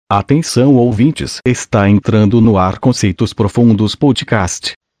Atenção, ouvintes, está entrando no ar Conceitos Profundos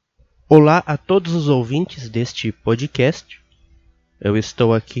Podcast. Olá a todos os ouvintes deste podcast. Eu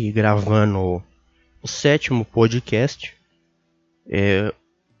estou aqui gravando o 7º podcast.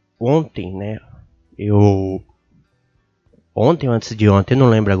 Ontem, Ontem ou antes de ontem, não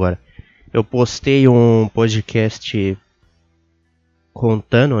lembro agora. Eu postei um podcast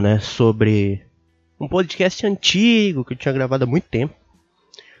contando, sobre um podcast antigo que eu tinha gravado há muito tempo.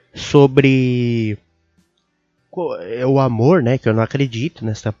 Sobre o amor, que eu não acredito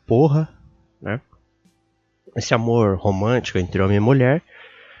nessa porra, esse amor romântico entre homem e mulher.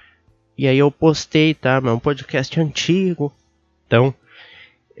 E aí eu postei, é um podcast antigo. Então,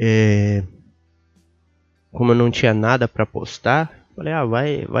 como eu não tinha nada pra postar, falei,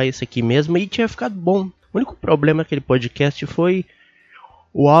 vai esse aqui mesmo, e tinha ficado bom. O único problema daquele podcast foi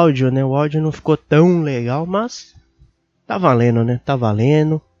o áudio, O áudio não ficou tão legal, mas tá valendo, Tá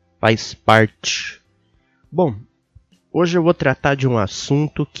valendo, faz parte. Bom, hoje eu vou tratar de um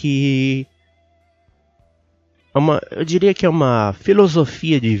assunto que eu diria que é uma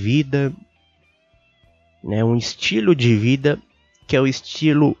filosofia de vida, um estilo de vida, que é o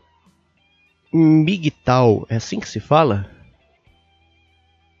estilo MGTOW, é assim que se fala?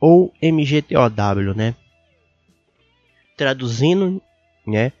 Ou MGTOW, Traduzindo,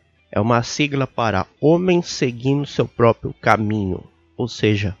 é uma sigla para homens seguindo seu próprio caminho, ou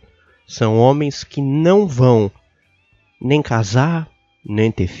seja, são homens que não vão nem casar, nem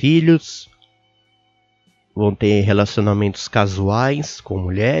ter filhos, vão ter relacionamentos casuais com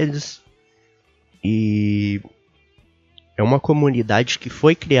mulheres, e é uma comunidade que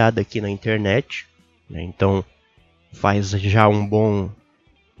foi criada aqui na internet, então faz já um bom,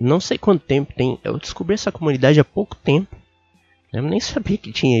 não sei quanto tempo tem, eu descobri essa comunidade há pouco tempo, eu nem sabia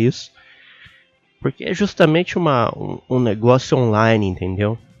que tinha isso, porque é justamente um negócio online,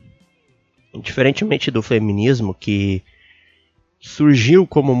 entendeu? Diferentemente do feminismo, que surgiu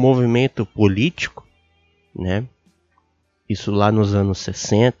como movimento político, Isso lá nos anos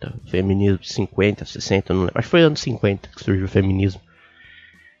 60, feminismo 50, 60, não lembro, acho que foi anos 50 que surgiu o feminismo.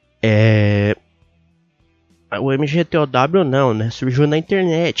 O MGTOW não, Surgiu na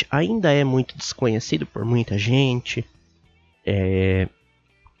internet, ainda é muito desconhecido por muita gente,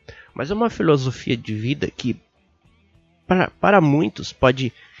 mas é uma filosofia de vida que para muitos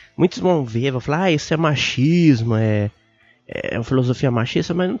muitos vão ver, vão falar, isso é machismo, é uma filosofia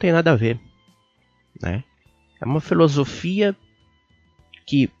machista, mas não tem nada a ver, É uma filosofia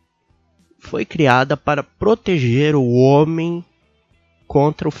que foi criada para proteger o homem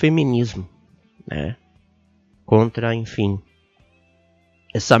contra o feminismo, Contra, enfim,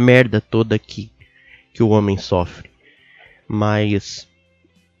 essa merda toda que o homem sofre. Mas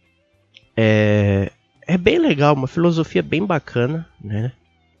é bem legal, uma filosofia bem bacana,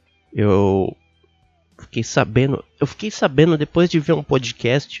 Eu fiquei sabendo depois de ver um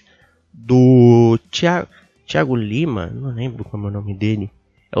podcast do Thiago Lima, não lembro como é o nome dele.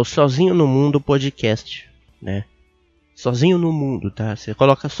 É o Sozinho no Mundo podcast, Sozinho no Mundo, tá? Você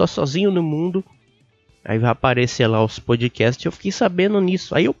coloca só Sozinho no Mundo, aí vai aparecer lá os podcasts. Eu fiquei sabendo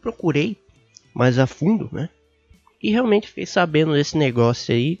nisso. Aí eu procurei mais a fundo, E realmente fiquei sabendo desse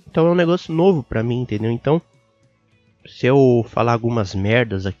negócio aí. Então é um negócio novo pra mim, entendeu? Então, se eu falar algumas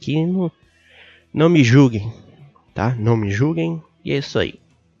merdas aqui, não me julguem, tá? Não me julguem, e é isso aí.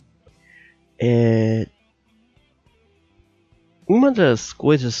 Uma das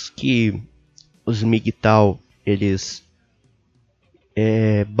coisas que os MGTOW, eles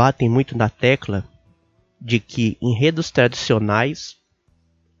batem muito na tecla de que enredos tradicionais,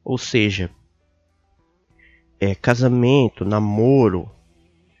 ou seja, casamento, namoro,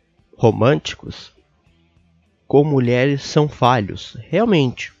 românticos, com mulheres são falhos.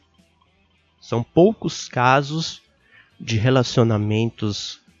 Realmente, são poucos casos de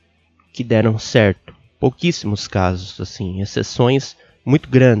relacionamentos que deram certo. Pouquíssimos casos, assim, exceções muito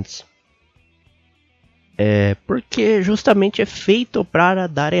grandes. Porque justamente é feito para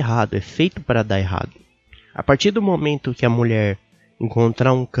dar errado, A partir do momento que a mulher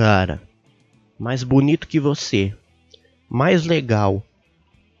encontrar um cara mais bonito que você, mais legal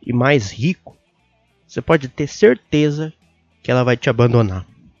e mais rico, você pode ter certeza que ela vai te abandonar.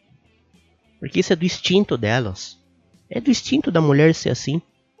 Porque isso é do instinto delas. É do instinto da mulher ser assim.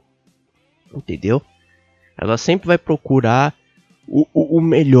 Entendeu? Ela sempre vai procurar o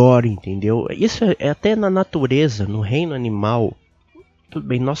melhor, entendeu? Isso é até na natureza, no reino animal. Tudo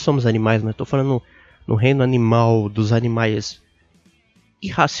bem, nós somos animais, mas estou falando no reino animal, dos animais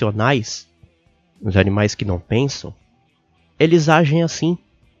irracionais, os animais que não pensam, eles agem assim,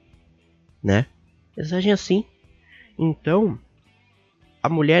 Eles agem assim. Então, a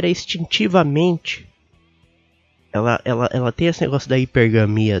mulher é instintivamente, ela tem esse negócio da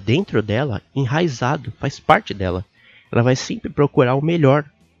hipergamia dentro dela, enraizado, faz parte dela. Ela vai sempre procurar o melhor,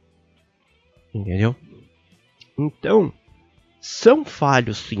 entendeu? Então, são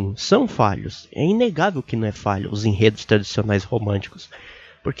falhos sim, são falhos. É inegável que não é falho os enredos tradicionais românticos.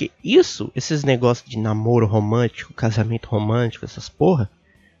 Porque esses negócios de namoro romântico, casamento romântico, essas porra,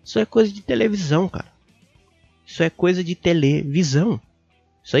 isso é coisa de televisão, cara. Isso é coisa de televisão.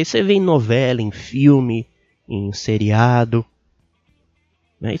 Isso aí você vê em novela, em filme, em seriado.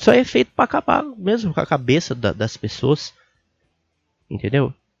 Né? Isso aí é feito pra acabar mesmo com a cabeça das pessoas.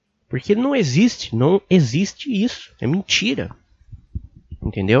 Entendeu? Porque não existe isso. É mentira.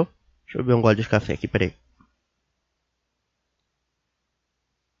 Entendeu? Deixa eu beber um gole de café aqui, peraí.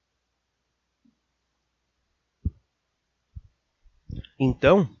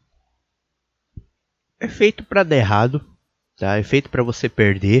 Então, é feito pra dar errado, tá? É feito pra você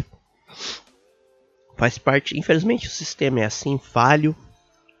perder. Faz parte, infelizmente o sistema é assim, falho,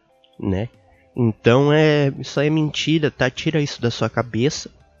 né? Então isso aí é mentira, tá? Tira isso da sua cabeça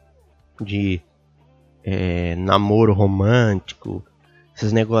de namoro romântico,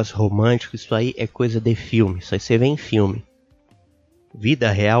 esses negócios românticos, isso aí é coisa de filme, isso aí você vê em filme.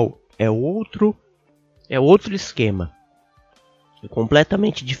 Vida real é outro esquema. É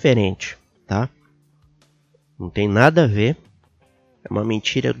completamente diferente, tá? Não tem nada a ver. É uma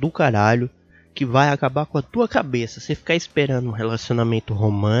mentira do caralho que vai acabar com a tua cabeça. Você ficar esperando um relacionamento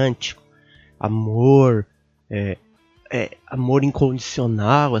romântico, amor, amor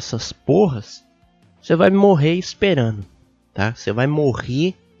incondicional, essas porras, você vai morrer esperando, tá? Você vai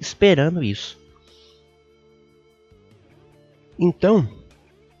morrer esperando isso. Então,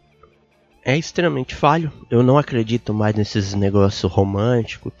 é extremamente falho. Eu não acredito mais nesses negócios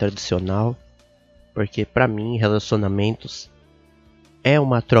romântico, tradicional. Porque pra mim, relacionamentos é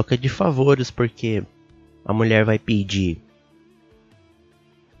uma troca de favores. Porque a mulher vai pedir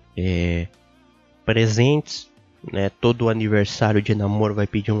presentes, né? Todo aniversário de namoro vai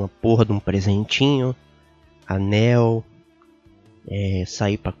pedir uma porra de um presentinho, anel,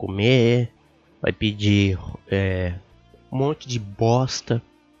 sair pra comer, vai pedir um monte de bosta,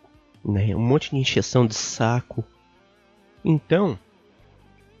 né? Um monte de encheção de saco. Então,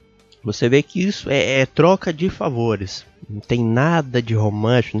 você vê que isso é troca de favores. Não tem nada de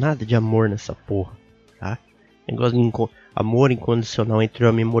romântico, nada de amor nessa porra, tá? Negócio de amor incondicional entre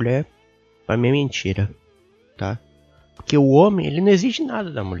homem e mulher, pra mim é mentira, tá? Porque o homem, ele não exige nada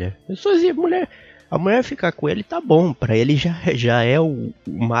da mulher. Ele só exige a mulher ficar com ele, tá bom. Pra ele já é o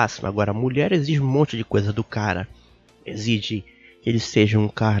máximo. Agora, a mulher exige um monte de coisa do cara. Exige que ele seja um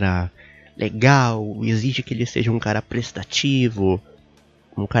cara legal, exige que ele seja um cara prestativo,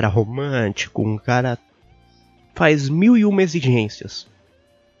 um cara romântico, um cara faz 1001 exigências.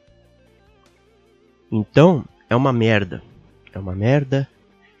 Então, é uma merda. É uma merda.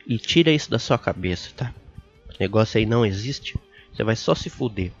 E tira isso da sua cabeça, tá? O negócio aí não existe. Você vai só se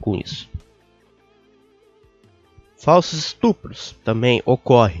fuder com isso. Falsos estupros também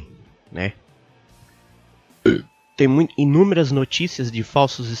ocorrem, né? Tem inúmeras notícias de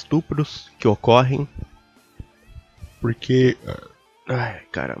falsos estupros que ocorrem. Porque... ai,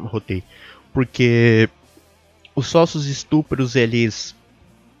 caramba, rotei. Porque os falsos estupros, eles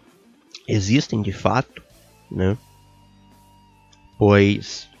existem de fato, né?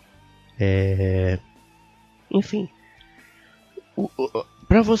 Pois... enfim...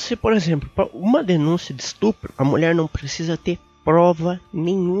 Pra você, por exemplo, pra uma denúncia de estupro, a mulher não precisa ter prova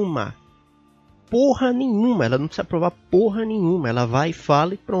nenhuma. Porra nenhuma, ela não precisa provar porra nenhuma. Ela vai,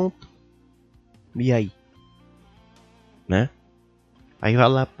 fala e pronto. E aí? Né? Aí vai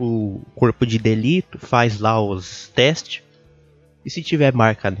lá pro corpo de delito, faz lá os testes. E se tiver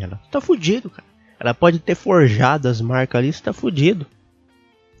marca nela? Tá fudido, cara. Ela pode ter forjado as marcas ali, você tá fudido.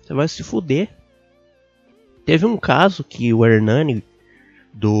 Você vai se fuder. Teve um caso que o Hernani,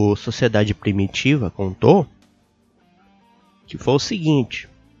 do Sociedade Primitiva, contou. Que foi o seguinte.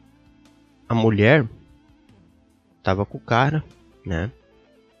 A mulher tava com o cara, né?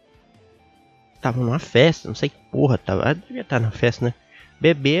 Tava numa festa, não sei que porra tava. Devia estar na festa, né?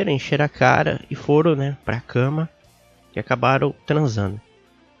 Beberam, encheram a cara e foram, né, pra cama. E acabaram transando.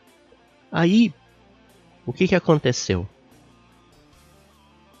 Aí, o que aconteceu?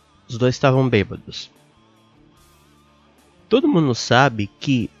 Os dois estavam bêbados. Todo mundo sabe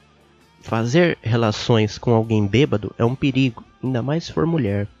que fazer relações com alguém bêbado é um perigo, ainda mais se for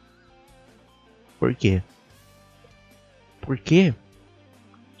mulher. Por quê? Porque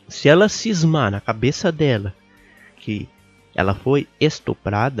se ela cismar na cabeça dela que ela foi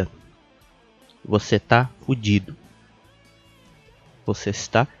estuprada, você tá fudido. você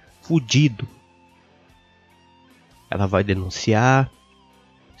está fudido. Ela vai denunciar,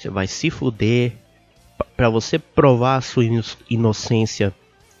 você vai se fuder. Pra você provar a sua inocência,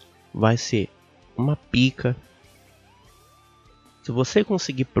 vai ser uma pica. Se você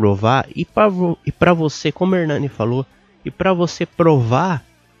conseguir provar, e pra você, como o Hernani falou, e pra você provar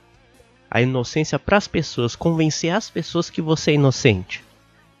a inocência pras pessoas, convencer as pessoas que você é inocente,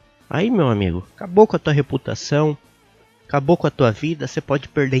 aí, meu amigo, acabou com a tua reputação, acabou com a tua vida, você pode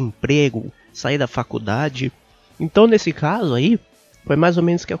perder emprego, sair da faculdade. Então, nesse caso aí, foi mais ou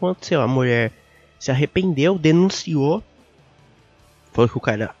menos o que aconteceu. A mulher se arrependeu, denunciou, foi que o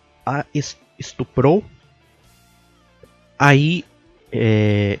cara a estuprou. Aí,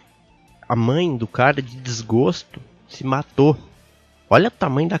 a mãe do cara, de desgosto, se matou. Olha o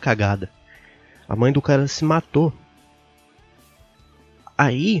tamanho da cagada. A mãe do cara se matou.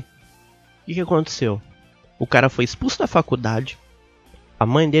 Aí, o que aconteceu? O cara foi expulso da faculdade, a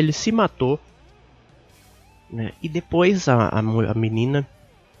mãe dele se matou, né? E depois a menina,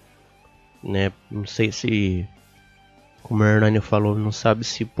 né? Não sei se, como o Hernani falou, não sabe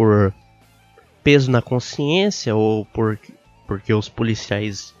se por peso na consciência ou porque os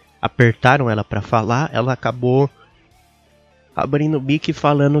policiais apertaram ela pra falar, ela acabou abrindo o bico e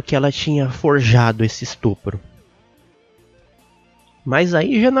falando que ela tinha forjado esse estupro. Mas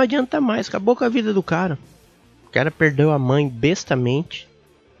aí já não adianta mais, acabou com a vida do cara. O cara perdeu a mãe bestamente,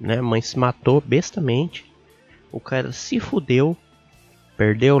 né? A mãe se matou bestamente. O cara se fudeu,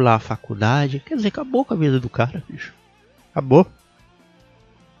 perdeu lá a faculdade. Quer dizer, acabou com a vida do cara, bicho. Acabou.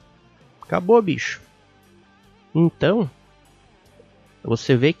 Acabou, bicho. Então,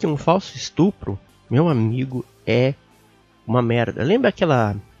 você vê que um falso estupro, meu amigo, é uma merda. Lembra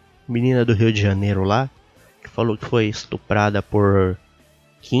aquela menina do Rio de Janeiro lá, que falou que foi estuprada por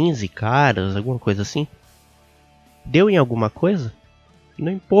 15 caras, alguma coisa assim? Deu em alguma coisa?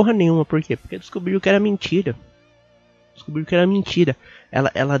 Não em porra nenhuma, por quê? Porque descobriu que era mentira. Descobriu que era mentira.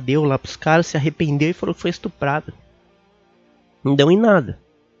 Ela deu lá pros caras, se arrependeu e falou que foi estuprada. Não deu em nada.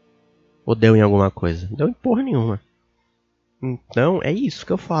 Ou deu em alguma coisa? Não deu em porra nenhuma. Então, é isso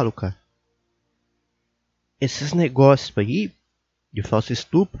que eu falo, cara. Esses negócios aí, de falsos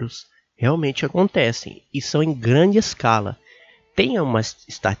estupros, realmente acontecem. E são em grande escala. Tem uma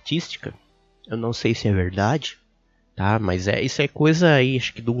estatística, eu não sei se é verdade, tá? Mas isso é coisa aí,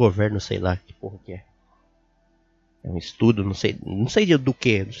 acho que do governo, sei lá, que porra que é. É um estudo, não sei do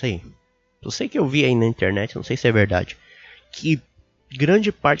que, não sei. Eu sei que eu vi aí na internet, não sei se é verdade. Que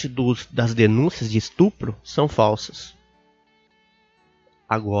grande parte das denúncias de estupro são falsas.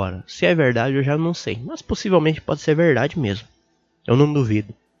 Agora, se é verdade eu já não sei. Mas possivelmente pode ser verdade mesmo. Eu não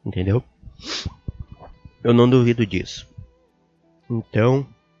duvido, entendeu? Eu não duvido disso. Então,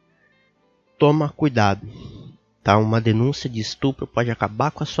 toma cuidado, tá? Uma denúncia de estupro pode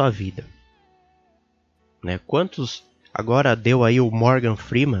acabar com a sua vida, né? Quantos agora deu aí o Morgan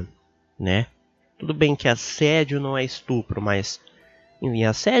Freeman, né? Tudo bem que assédio não é estupro, mas enfim,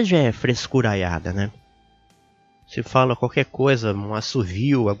 assédio é frescuraiada, né? Se fala qualquer coisa, um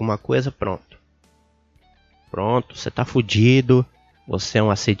assovio, alguma coisa, pronto. Pronto, você tá fudido, você é um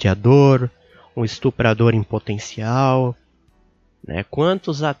assediador, um estuprador em potencial, né?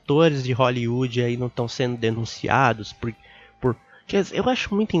 Quantos atores de Hollywood aí não estão sendo denunciados por... Eu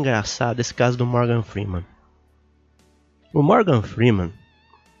acho muito engraçado esse caso do Morgan Freeman. O Morgan Freeman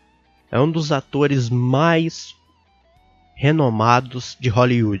é um dos atores mais renomados de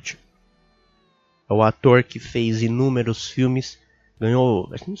Hollywood. É o ator que fez inúmeros filmes, ganhou,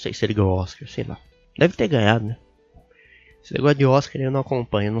 não sei se ele ganhou Oscar, sei lá. Deve ter ganhado, né? Esse negócio de Oscar eu não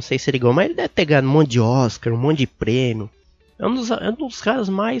acompanho, não sei se ele ganhou, mas ele deve ter ganhado um monte de Oscar, um monte de prêmio. É um dos caras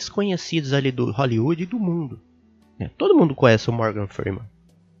mais conhecidos ali do Hollywood e do mundo. Todo mundo conhece o Morgan Freeman,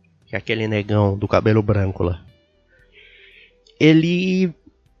 que é aquele negão do cabelo branco lá. Ele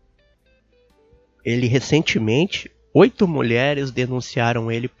recentemente, 8 mulheres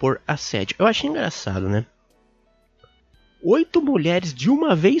denunciaram ele por assédio. Eu achei engraçado, né? 8 mulheres de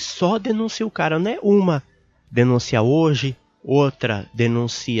uma vez só denunciam o cara, não é uma denuncia hoje, outra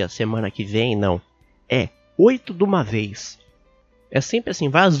denuncia semana que vem, não. É 8 de uma vez. É sempre assim,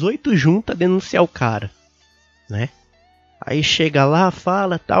 vai as 8 juntas denunciar o cara, né? Aí chega lá,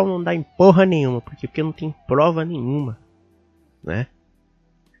 fala, tal, não dá em porra nenhuma, porque não tem prova nenhuma, né?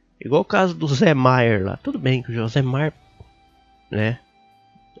 Igual o caso do Zé Maier lá. Tudo bem que o Zé Maier, né,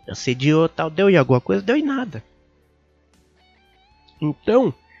 assediou tal, deu em alguma coisa, deu em nada.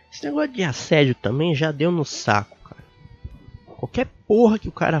 Então, esse negócio de assédio também já deu no saco, cara. Qualquer porra que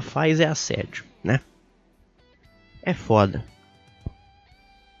o cara faz é assédio, né? É foda.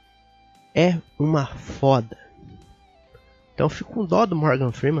 É uma foda. Então eu fico com dó do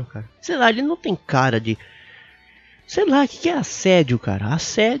Morgan Freeman, cara. Sei lá, ele não tem cara de... Sei lá, o que é assédio, cara?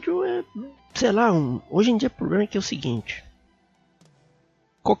 Assédio é... Sei lá, hoje em dia o problema é que é o seguinte.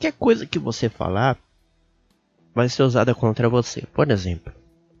 Qualquer coisa que você falar vai ser usada contra você. Por exemplo,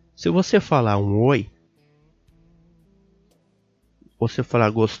 se você falar um oi, você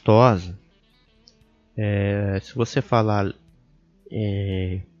falar gostosa, se você falar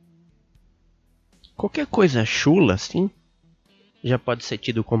qualquer coisa chula assim, já pode ser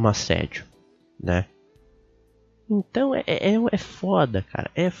tido como assédio, né? Então é foda, cara,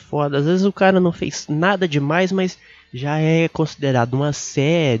 é foda. Às vezes o cara não fez nada demais, mas já é considerado um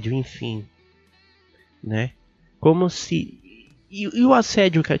assédio, enfim, né? Como se... E o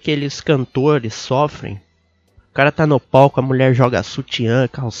assédio que aqueles cantores sofrem? O cara tá no palco, a mulher joga sutiã,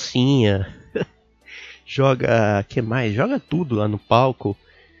 calcinha, joga... que mais? Joga tudo lá no palco.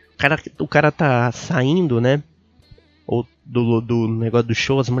 O cara tá saindo, né? Ou do negócio do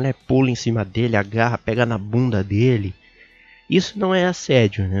show, as mulheres pulam em cima dele, agarra, pega na bunda dele. Isso não é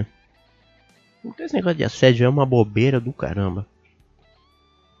assédio, né? Então esse negócio de assédio é uma bobeira do caramba.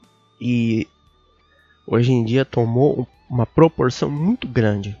 E hoje em dia tomou uma proporção muito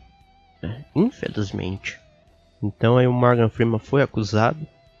grande, né? Infelizmente. Então aí o Morgan Freeman foi acusado.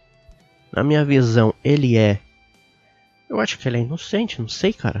 Na minha visão, ele é... Eu acho que ele é inocente, não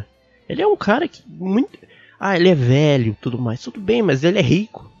sei, cara. Ele é um cara que muito... Ah, ele é velho, tudo mais. Tudo bem, mas ele é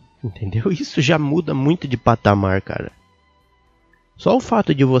rico, entendeu? Isso já muda muito de patamar, cara. Só o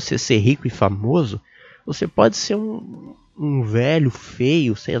fato de você ser rico e famoso, você pode ser um velho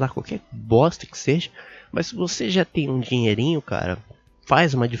feio, sei lá, qualquer bosta que seja. Mas se você já tem um dinheirinho, cara,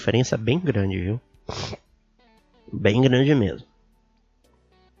 faz uma diferença bem grande, viu? Bem grande mesmo.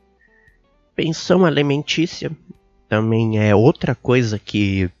 Pensão alimentícia também é outra coisa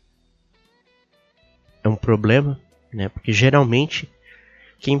que é um problema, né? Porque geralmente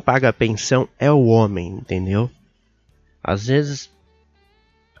quem paga a pensão é o homem, entendeu? Às vezes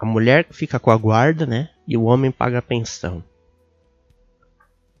a mulher fica com a guarda, né? E o homem paga a pensão.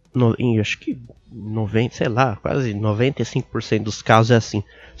 Acho que 90, sei lá, quase 95% dos casos é assim.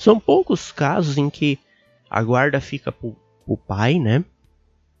 São poucos casos em que a guarda fica pro pai, né?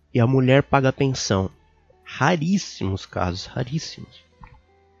 E a mulher paga a pensão. Raríssimos casos, raríssimos.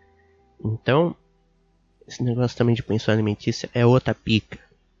 Então, esse negócio também de pensão alimentícia é outra pica,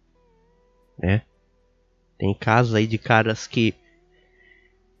 né? Tem casos aí de caras que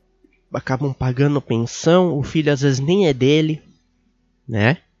acabam pagando pensão, o filho às vezes nem é dele,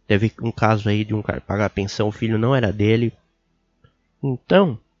 né? Teve um caso aí de um cara pagar pensão, o filho não era dele.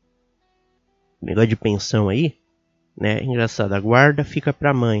 Então, o negócio de pensão aí, né? É engraçado, a guarda fica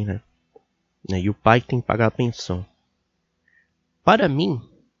pra mãe, né? E o pai tem que pagar a pensão. Para mim,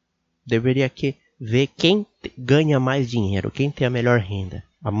 deveria ver quem ganha mais dinheiro, quem tem a melhor renda.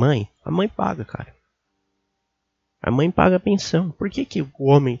 A mãe paga, cara. A mãe paga a pensão. Por que o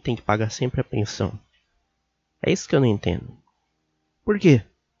homem tem que pagar sempre a pensão? É isso que eu não entendo. Por quê?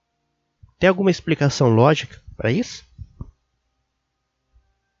 Tem alguma explicação lógica para isso?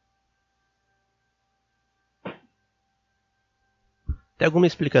 Tem alguma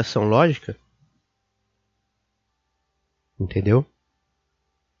explicação lógica? Entendeu?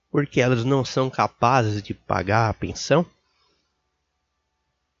 Porque elas não são capazes de pagar a pensão?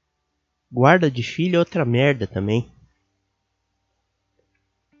 Guarda de filho é outra merda também.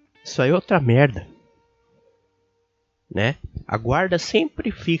 Isso aí é outra merda, né? A guarda sempre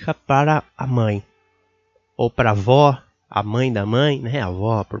fica para a mãe. Ou para a avó, a mãe da mãe, né? A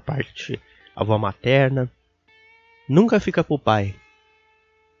avó por parte, a avó materna. Nunca fica para o pai.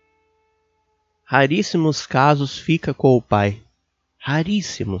 Raríssimos casos fica com o pai.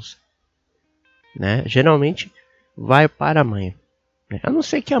 Raríssimos, né? Geralmente vai para a mãe. A não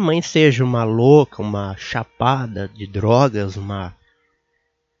ser que a mãe seja uma louca, uma chapada de drogas, uma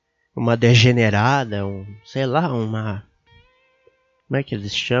degenerada, sei lá, como é que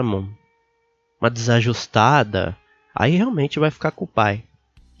eles chamam? Uma desajustada. Aí realmente vai ficar com o pai.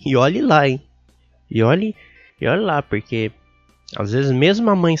 E olhe lá, hein? E olhe lá, porque às vezes mesmo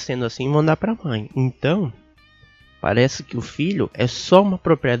a mãe sendo assim, vão dar pra mãe. Então, parece que o filho é só uma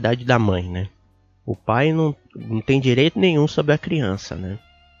propriedade da mãe, né? O pai não tem direito nenhum sobre a criança, né?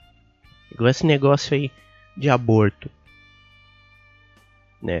 Igual esse negócio aí de aborto,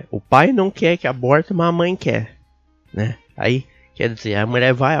 né? O pai não quer que aborte, mas a mãe quer, né? Aí, quer dizer, a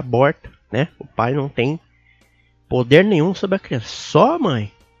mulher vai aborta, né? O pai não tem poder nenhum sobre a criança. Só a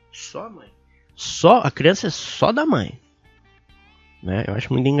mãe. Só a mãe. A criança é só da mãe, né? Eu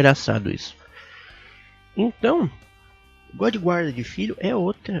acho muito engraçado isso. Então, igual de guarda de filho é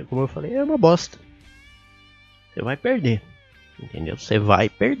outra, como eu falei, é uma bosta. Você vai perder. entendeu? Você vai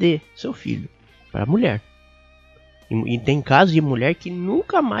perder seu filho para a mulher. E tem casos de mulher que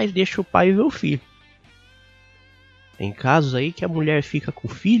nunca mais deixa o pai ver o filho. Tem casos aí que a mulher fica com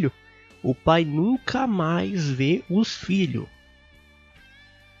o filho, o pai nunca mais vê os filhos.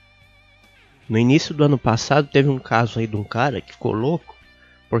 No início do ano passado teve um caso aí de um cara que ficou louco,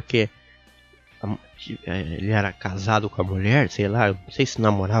 porque ele era casado com a mulher, sei lá, não sei se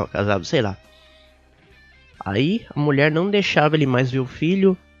namorava, casado, sei lá. Aí a mulher não deixava ele mais ver o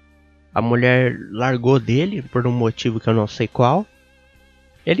filho, a mulher largou dele por um motivo que eu não sei qual.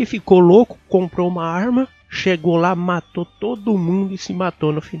 Ele ficou louco, comprou uma arma, chegou lá, matou todo mundo e se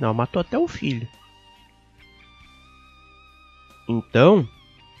matou no final, matou até o filho. Então,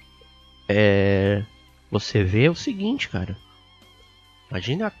 você vê o seguinte, cara.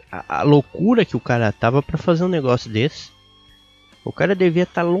 Imagina a loucura que o cara tava pra fazer um negócio desse. O cara devia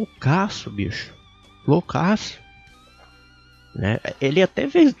estar loucaço, bicho. Loucaço. Né? Ele até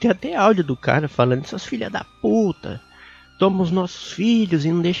fez, tem até áudio do cara falando: essas filhas da puta, toma os nossos filhos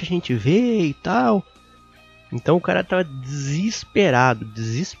e não deixa a gente ver e tal. Então o cara tava desesperado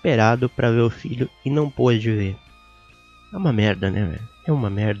pra ver o filho e não pôde ver. É uma merda, né, velho? É uma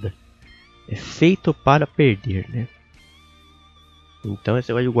merda. É feito para perder, né? Então esse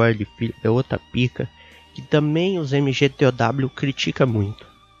negócio de guarda de filho é outra pica que também os MGTOW critica muito.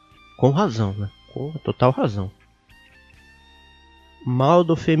 Com razão, né? Com total razão. Mal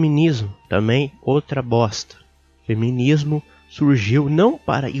do feminismo, também outra bosta. Feminismo surgiu não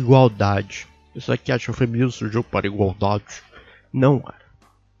para igualdade. Isso aqui acha que o feminismo surgiu para igualdade. Não, cara.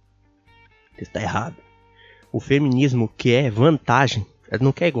 Está errado. O feminismo quer vantagem, elas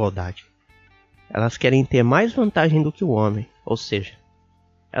não querem igualdade. Elas querem ter mais vantagem do que o homem. Ou seja,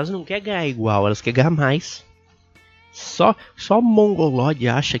 elas não querem ganhar igual, elas querem ganhar mais. Só mongolode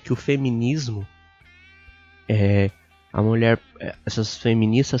acha que o feminismo a mulher, essas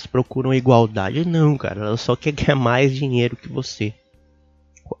feministas procuram igualdade. Não, cara, elas só querem ganhar mais dinheiro que você.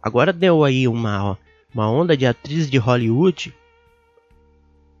 Agora deu aí uma onda de atrizes de Hollywood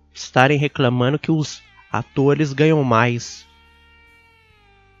estarem reclamando que os atores ganham mais.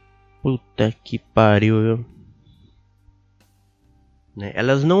 Puta que pariu, viu? Né?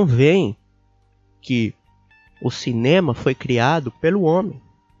 Elas não veem que o cinema foi criado pelo homem,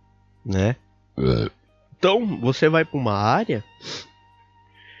 né? Então você vai para uma área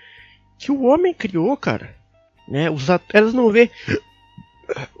que o homem criou, cara, né? Elas não vê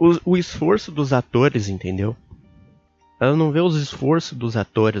o esforço dos atores, entendeu? Elas não vê os esforços dos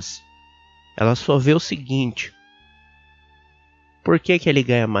atores. Ela só vê o seguinte: por que ele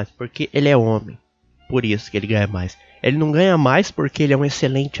ganha mais? Porque ele é homem. Por isso que ele ganha mais. Ele não ganha mais porque ele é um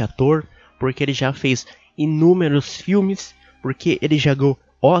excelente ator, porque ele já fez inúmeros filmes, porque ele já ganhou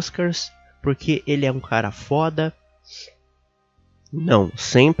Oscars, porque ele é um cara foda. Não,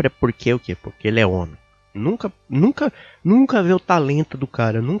 sempre é porque o quê? Porque ele é homem. Nunca vê o talento do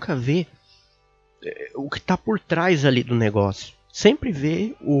cara, nunca vê o que tá por trás ali do negócio. Sempre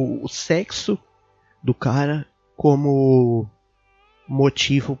vê o sexo do cara como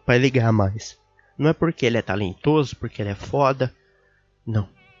motivo para ele ganhar mais. Não é porque ele é talentoso, porque ele é foda. Não,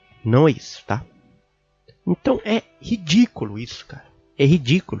 não é isso, tá? Então é ridículo isso, cara. É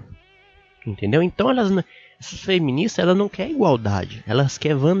ridículo. Entendeu? Então essas feministas, elas não querem igualdade, elas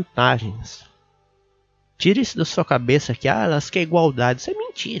querem vantagens. Tira isso da sua cabeça que elas querem igualdade. Isso é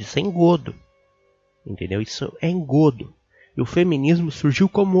mentira, isso é engodo. Entendeu? Isso é engodo. E o feminismo surgiu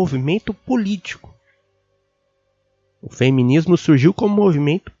como movimento político. O feminismo surgiu como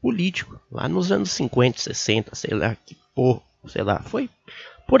movimento político lá nos anos 50, 60, sei lá, que porra, sei lá, foi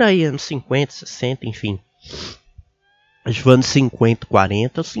por aí, anos 50, 60, enfim. Acho que foi anos 50,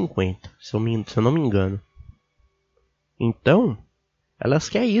 40 ou 50, se eu não me engano. Então, elas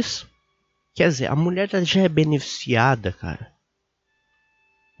querem isso. Quer dizer, a mulher já é beneficiada, cara.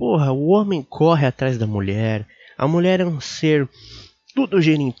 Porra, o homem corre atrás da mulher, a mulher é um ser, tudo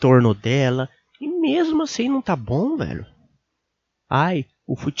gira em torno dela. E mesmo assim não tá bom, velho. Ai,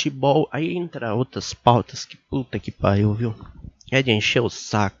 o futebol... Aí entra outras pautas que puta que pariu, viu? É de encher o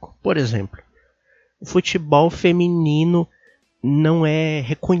saco. Por exemplo, o futebol feminino não é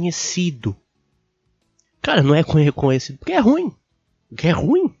reconhecido. Cara, não é reconhecido porque é ruim. Porque é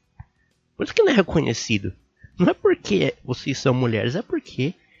ruim. Por isso que não é reconhecido. Não é porque vocês são mulheres, é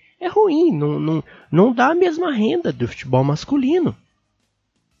porque é ruim. Não dá a mesma renda do futebol masculino.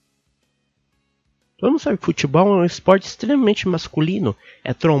 Todo mundo sabe que futebol é um esporte extremamente masculino.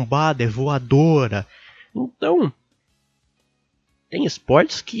 É trombada, é voadora. Então, tem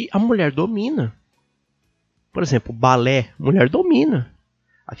esportes que a mulher domina. Por exemplo, balé, mulher domina.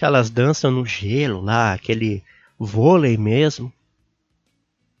 Aquelas danças no gelo lá, vôlei mesmo,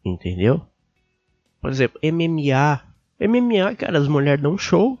 entendeu? Por exemplo, MMA, cara, as mulheres dão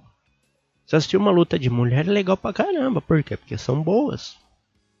show. Se assistir uma luta de mulher é legal pra caramba. Por quê? Porque são boas.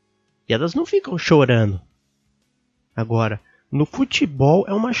 E elas não ficam chorando. Agora, no futebol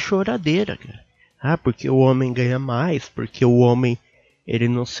é uma choradeira, cara. Ah, porque o homem ganha mais, porque o homem, ele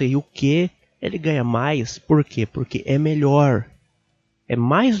não sei o que, ele ganha mais. Por quê? Porque é melhor. É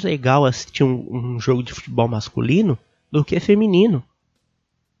mais legal assistir um jogo de futebol masculino do que feminino.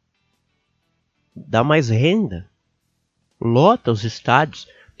 Dá mais renda. Lota os estádios.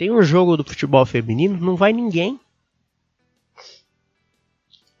 Tem um jogo do futebol feminino, não vai ninguém.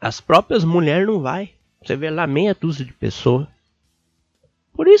 As próprias mulheres não vai. Você vê lá meia dúzia de pessoas.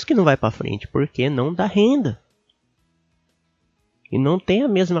 Por isso que não vai pra frente, porque não dá renda. E não tem a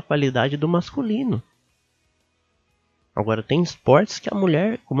mesma qualidade do masculino. Agora tem esportes que a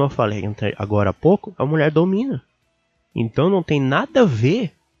mulher, como eu falei agora há pouco, a mulher domina. Então não tem nada a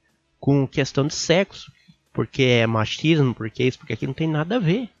ver com questão de sexo. Porque é machismo, porque isso, porque aquilo, não tem nada a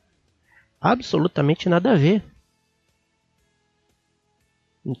ver. Absolutamente nada a ver.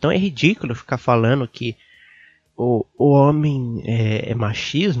 Então é ridículo ficar falando que o homem é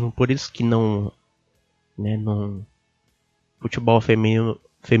machismo, por isso que não, né, não, futebol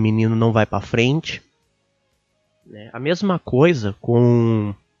feminino não vai pra frente. Né? A mesma coisa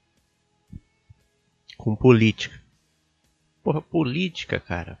com política. Porra, política,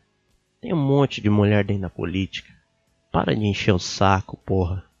 cara. Tem um monte de mulher dentro da política. Para de encher o saco,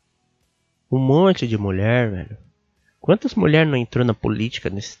 porra. Um monte de mulher, velho. Quantas mulheres não entrou na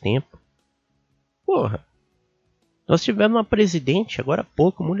política nesse tempo? Porra. Nós tivemos uma presidente, agora há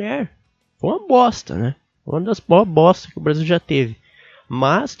pouco, mulher. Foi uma bosta, né? Uma das maiores bostas que o Brasil já teve.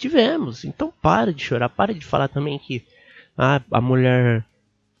 Mas tivemos. Então para de chorar. Para de falar também que a mulher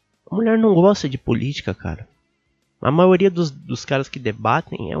não gosta de política, cara. A maioria dos caras que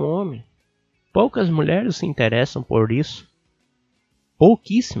debatem é homem. Poucas mulheres se interessam por isso.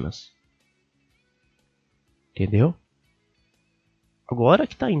 Pouquíssimas. Entendeu? Agora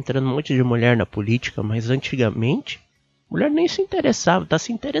que tá entrando um monte de mulher na política, mas antigamente, mulher nem se interessava. Tá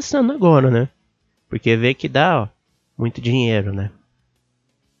se interessando agora, né? Porque vê que dá muito dinheiro, né?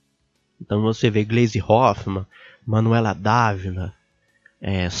 Então você vê Gleisi Hoffmann, Manuela Dávila,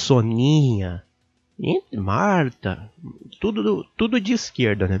 Soninha, Marta, tudo de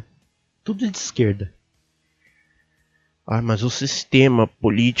esquerda, né? Tudo de esquerda. Ah, mas o sistema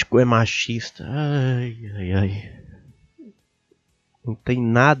político é machista. Ai, ai, ai. Não tem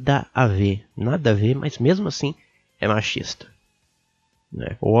nada a ver, mas mesmo assim é machista.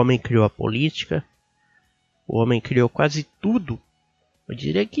 Né? O homem criou a política, o homem criou quase tudo. Eu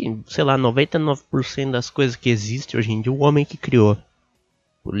diria que, sei lá, 99% das coisas que existem hoje em dia, o homem que criou.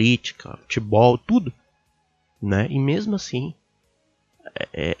 Política, futebol, tudo. Né? E mesmo assim,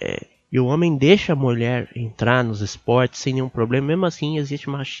 e o homem deixa a mulher entrar nos esportes sem nenhum problema. Mesmo assim existe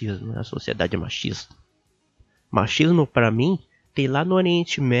machismo, né? A sociedade é machista. Machismo pra mim tem lá no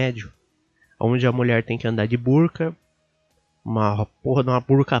Oriente Médio, onde a mulher tem que andar de burca, uma porra de uma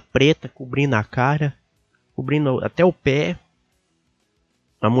burca preta cobrindo a cara, cobrindo até o pé.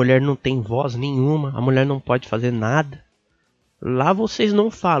 A mulher não tem voz nenhuma, a mulher não pode fazer nada. Lá vocês não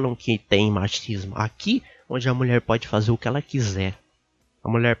falam que tem machismo. Aqui, onde a mulher pode fazer o que ela quiser. A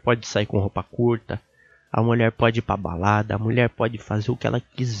mulher pode sair com roupa curta, a mulher pode ir pra balada, a mulher pode fazer o que ela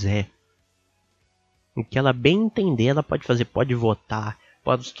quiser. O que ela bem entender, ela pode fazer, pode votar,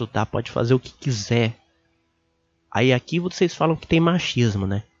 pode estudar, pode fazer o que quiser. Aí aqui vocês falam que tem machismo,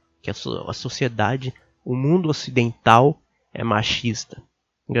 né? Que a sociedade, o mundo ocidental é machista.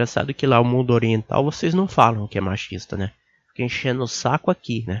 Engraçado que lá o mundo oriental vocês não falam que é machista, né? Fica enchendo o saco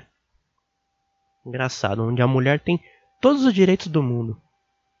aqui, né? Engraçado, onde a mulher tem todos os direitos do mundo.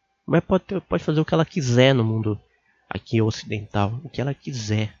 Mas pode fazer o que ela quiser no mundo aqui ocidental, o que ela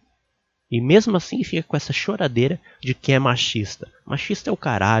quiser. E mesmo assim fica com essa choradeira de que é machista. Machista é o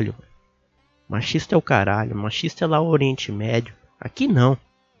caralho. Machista é o caralho. Machista é lá o Oriente Médio. Aqui não.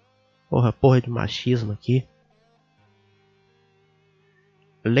 Porra de machismo aqui.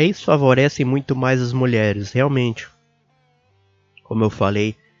 Leis favorecem muito mais as mulheres, realmente. Como eu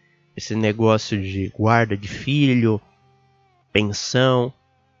falei, esse negócio de guarda de filho, pensão,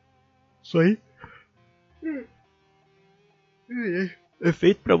 isso aí é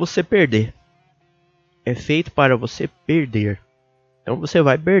feito para você perder. É feito para você perder. Então você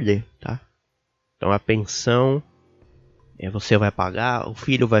vai perder, tá? Então a pensão você vai pagar, o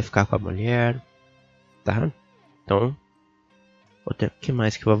filho vai ficar com a mulher, tá? Então, o que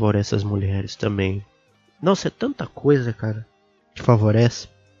mais que favorece as mulheres também? Nossa, é tanta coisa, cara, que favorece.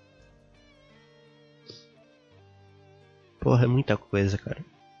 Porra, é muita coisa, cara.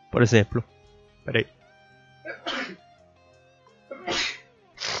 Por exemplo, peraí.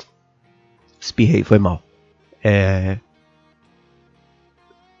 Espirrei, foi mal.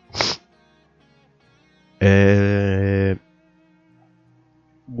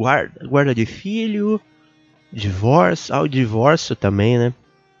 Guarda de filho, divórcio, o divórcio também, né?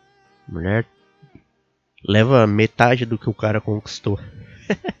 Mulher leva metade do que o cara conquistou.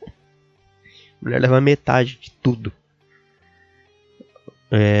 Mulher leva metade de tudo.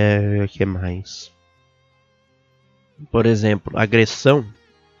 O que mais? Por exemplo, agressão.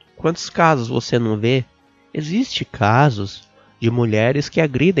 Quantos casos você não vê? Existem casos de mulheres que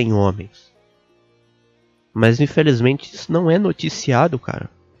agridem homens. Mas infelizmente isso não é noticiado, cara.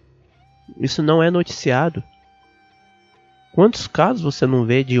 Isso não é noticiado. Quantos casos você não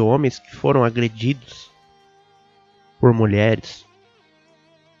vê de homens que foram agredidos por mulheres?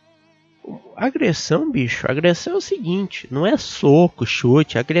 Agressão, bicho. Agressão é o seguinte. Não é soco,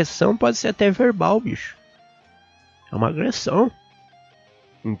 chute. Agressão pode ser até verbal, bicho. É uma agressão.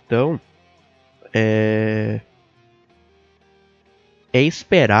 Então, é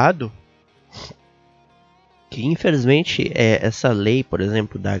esperado que, infelizmente, essa lei, por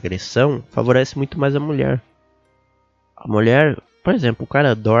exemplo, da agressão, favorece muito mais a mulher. A mulher, por exemplo, o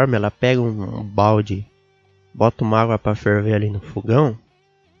cara dorme, ela pega um balde, bota uma água pra ferver ali no fogão,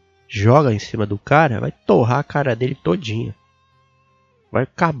 joga em cima do cara, vai torrar a cara dele todinha. Vai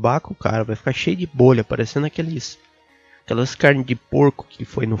acabar com o cara, vai ficar cheio de bolha, parecendo aquelas carnes de porco que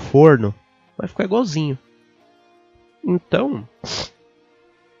foi no forno, vai ficar igualzinho. Então,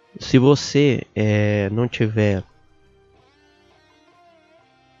 se você não tiver...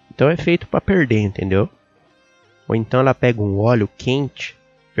 Então é feito pra perder, entendeu? Ou então ela pega um óleo quente,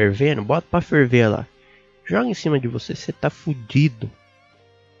 fervendo, bota pra ferver lá. Joga em cima de você, você tá fudido.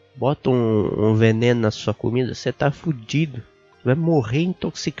 Bota um veneno na sua comida, você tá fudido. Você vai morrer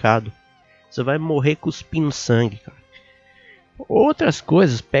intoxicado. Você vai morrer cuspindo sangue, cara. Outras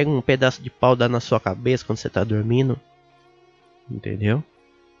coisas, pega um pedaço de pau, dá na sua cabeça quando você tá dormindo. Entendeu?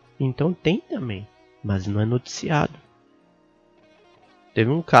 Então tem também, mas não é noticiado. Teve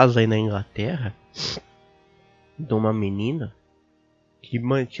um caso aí na Inglaterra de uma menina que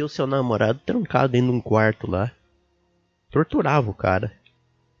mantinha o seu namorado trancado dentro de um quarto lá. Torturava o cara.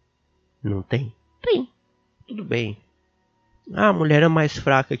 Não tem? Tem. Tudo bem. A mulher é mais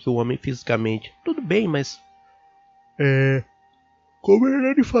fraca que o homem fisicamente. Tudo bem, mas... Como o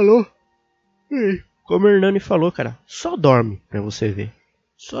Hernani falou. Como o Hernani falou, cara. Só dorme pra você ver.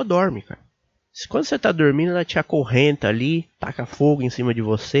 Só dorme, cara. Quando você tá dormindo, ela te acorrenta ali, taca fogo em cima de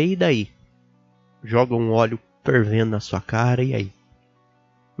você, e daí? Joga um óleo fervendo na sua cara, e aí?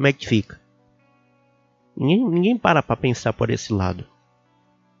 Como é que fica? Ninguém para pra pensar por esse lado,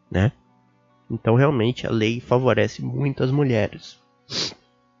 né? Então realmente a lei favorece muito as mulheres.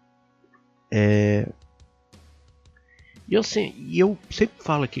 E eu sempre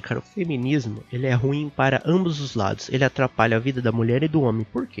falo aqui, cara, o feminismo ele é ruim para ambos os lados. Ele atrapalha a vida da mulher e do homem.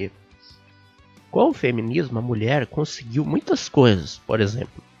 Por quê? Com o feminismo, a mulher conseguiu muitas coisas. Por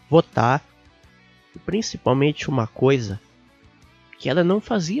exemplo, votar. E principalmente uma coisa que ela não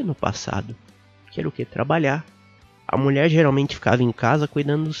fazia no passado. Que era o quê? Trabalhar. A mulher geralmente ficava em casa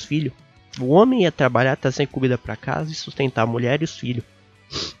cuidando dos filhos. O homem ia trabalhar, trazer comida para casa e sustentar a mulher e os filhos.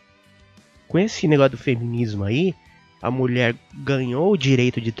 Com esse negócio do feminismo aí, a mulher ganhou o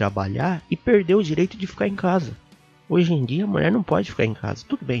direito de trabalhar e perdeu o direito de ficar em casa. Hoje em dia a mulher não pode ficar em casa.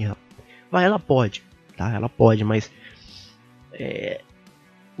 Tudo bem, ela pode, tá? Ela pode, mas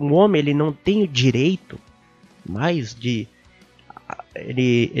o homem ele não tem o direito mais de...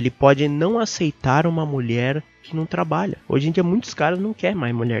 Ele pode não aceitar uma mulher que não trabalha. Hoje em dia muitos caras não querem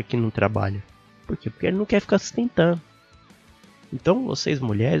mais mulher que não trabalha. Por quê? Porque ele não quer ficar sustentando. Então vocês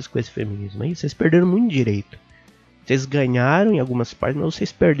mulheres com esse feminismo aí, vocês perderam muito direito. Vocês ganharam em algumas partes, mas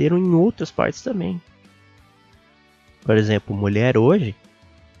vocês perderam em outras partes também. Por exemplo, mulher hoje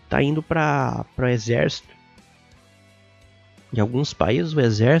tá indo para o exército. Em alguns países o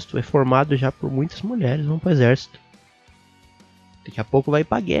exército é formado já por muitas mulheres, vão para o exército. Daqui a pouco vai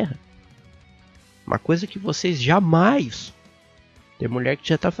para a guerra. Uma coisa que vocês jamais... Tem mulher que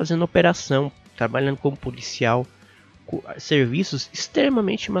já tá fazendo operação, trabalhando como policial, serviços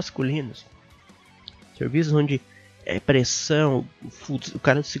extremamente masculinos. Serviços onde é pressão, o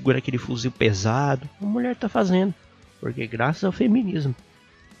cara segura aquele fuzil pesado. A mulher tá fazendo, porque graças ao feminismo.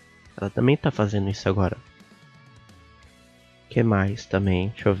 Ela também tá fazendo isso agora. O que mais também?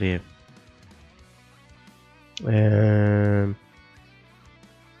 Deixa eu ver.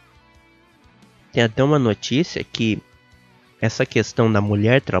 Tem até uma notícia que essa questão da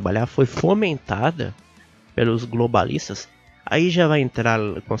mulher trabalhar foi fomentada pelos globalistas, aí já vai entrar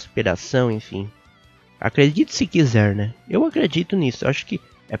conspiração, enfim. Acredite se quiser, né? Eu acredito nisso, eu acho que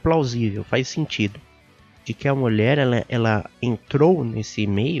é plausível, faz sentido. De que a mulher, ela entrou nesse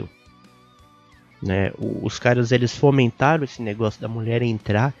meio, né? Os caras, eles fomentaram esse negócio da mulher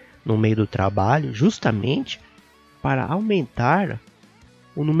entrar no meio do trabalho, justamente para aumentar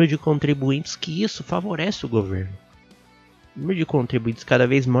o número de contribuintes, que isso favorece o governo. O número de contribuintes cada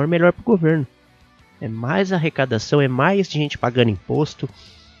vez maior, melhor para o governo. É mais arrecadação, é mais gente pagando imposto,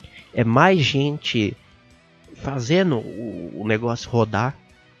 é mais gente fazendo o negócio rodar.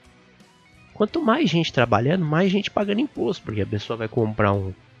 Quanto mais gente trabalhando, mais gente pagando imposto, porque a pessoa vai comprar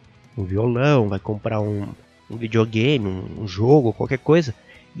um violão, vai comprar um videogame, um jogo, qualquer coisa.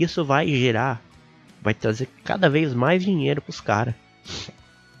 Isso vai gerar, vai trazer cada vez mais dinheiro para os caras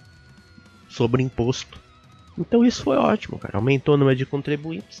sobre imposto. Então isso foi ótimo, cara. Aumentou o número de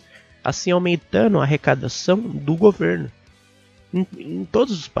contribuintes, assim aumentando a arrecadação do governo em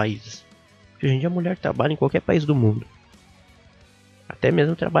todos os países. Porque hoje em dia a mulher trabalha em qualquer país do mundo, até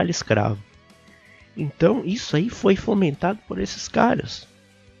mesmo trabalho escravo. Então isso aí foi fomentado por esses caras.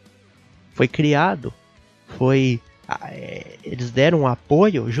 Foi criado, eles deram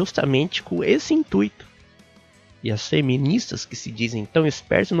apoio justamente com esse intuito. E as feministas, que se dizem tão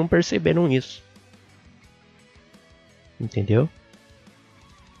espertas, não perceberam isso. Entendeu?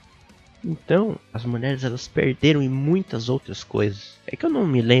 Então, as mulheres, elas perderam em muitas outras coisas. É que eu não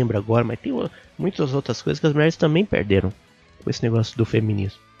me lembro agora, mas tem muitas outras coisas que as mulheres também perderam com esse negócio do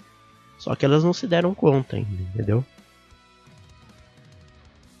feminismo. Só que elas não se deram conta ainda, entendeu?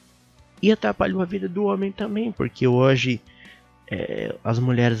 E atrapalhou a vida do homem também, porque hoje as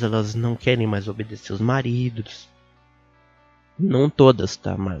mulheres, elas não querem mais obedecer os maridos. Não todas,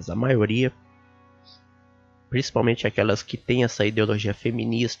 tá? Mas a maioria. Principalmente aquelas que têm essa ideologia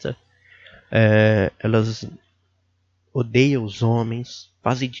feminista. Elas odeiam os homens,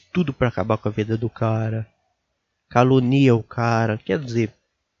 fazem de tudo para acabar com a vida do cara, caluniam o cara. Quer dizer,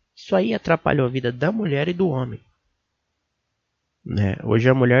 isso aí atrapalhou a vida da mulher e do homem, né? Hoje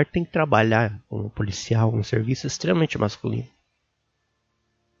a mulher tem que trabalhar como policial, um serviço extremamente masculino,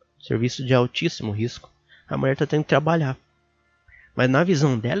 serviço de altíssimo risco. A mulher está tendo que trabalhar, mas na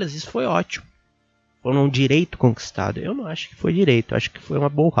visão delas isso foi ótimo, foi um direito conquistado. Eu não acho que foi direito, eu acho que foi uma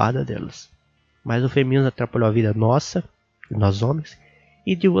burrada delas. Mas o feminismo atrapalhou a vida nossa, nós homens,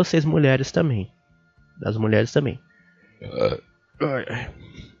 e de vocês mulheres também. Das mulheres também.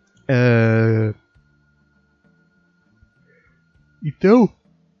 Então,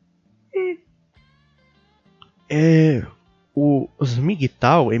 os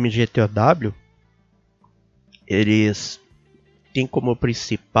MGTOW, MGTOW, eles têm como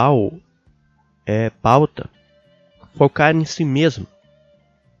principal pauta focar em si mesmo,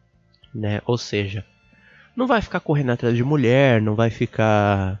 né? Ou seja, não vai ficar correndo atrás de mulher, não vai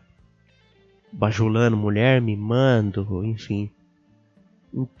ficar bajulando mulher, mimando, enfim.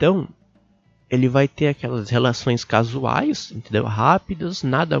 Então, ele vai ter aquelas relações casuais, entendeu? Rápidas,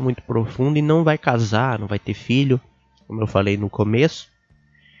 nada muito profundo, e não vai casar, não vai ter filho, como eu falei no começo.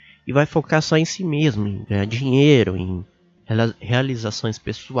 E vai focar só em si mesmo, em ganhar dinheiro, em realizações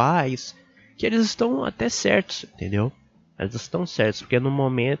pessoais, que eles estão até certos, entendeu? Eles estão certos, porque no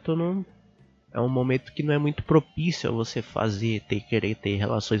momento não é um momento que não é muito propício a você querer ter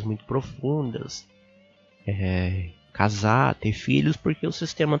relações muito profundas, casar, ter filhos, porque o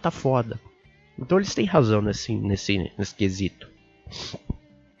sistema tá foda. Então eles têm razão nesse quesito.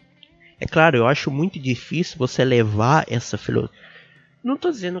 É claro, eu acho muito difícil você levar essa filosofia. Não tô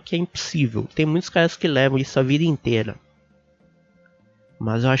dizendo que é impossível, tem muitos caras que levam isso a vida inteira.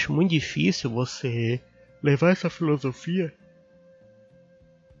 Mas eu acho muito difícil você levar essa filosofia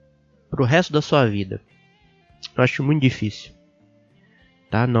pro resto da sua vida. Eu acho muito difícil.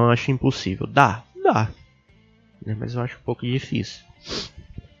 Tá? Não acho impossível. Dá. Né? Mas eu acho um pouco difícil.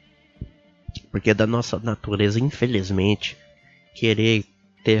 Porque é da nossa natureza, infelizmente, querer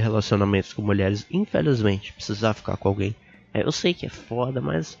ter relacionamentos com mulheres, infelizmente, precisar ficar com alguém. Eu sei que é foda,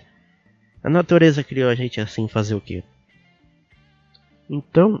 mas a natureza criou a gente assim, fazer o quê?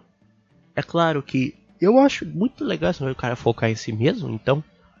 Então, é claro que eu acho muito legal o cara focar em si mesmo, então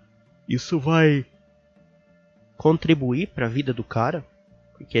isso vai contribuir para a vida do cara,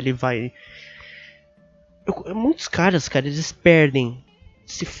 porque ele vai... Muitos caras, eles perdem,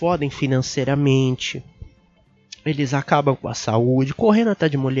 se fodem financeiramente, eles acabam com a saúde, correndo atrás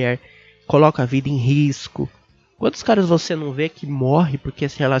de mulher, coloca a vida em risco. Quantos caras você não vê que morre porque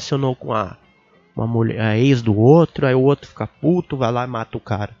se relacionou com uma mulher, a ex do outro, aí o outro fica puto, vai lá e mata o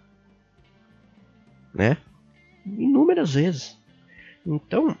cara, né? Inúmeras vezes.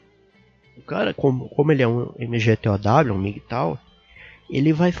 Então, O cara, como ele é um MGTOW, um MGTOW,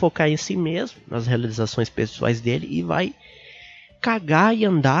 ele vai focar em si mesmo, nas realizações pessoais dele, e vai cagar e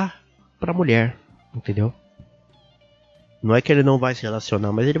andar pra mulher, entendeu? Não é que ele não vai se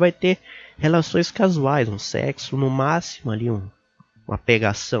relacionar, mas ele vai ter relações casuais, um sexo no máximo ali, uma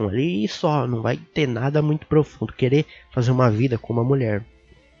pegação ali e só, não vai ter nada muito profundo, querer fazer uma vida com uma mulher.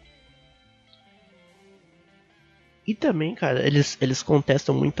 E também, cara, eles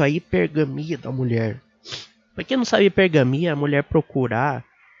contestam muito a hipergamia da mulher. Pra quem não sabe, hipergamia é a mulher procurar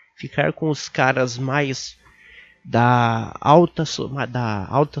ficar com os caras mais da alta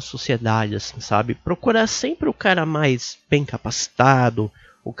sociedade, assim, sabe? Procurar sempre o cara mais bem capacitado,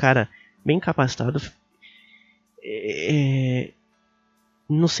 o cara bem capacitado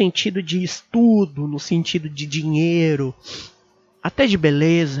no sentido de estudo, no sentido de dinheiro, até de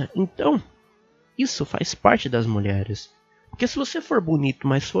beleza. Então, isso faz parte das mulheres. Porque se você for bonito,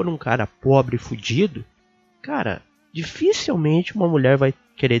 mas for um cara pobre e fudido, cara, dificilmente uma mulher vai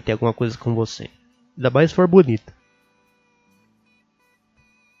querer ter alguma coisa com você. Ainda mais se for bonita.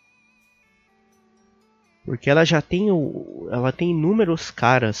 Porque ela já tem ela tem inúmeros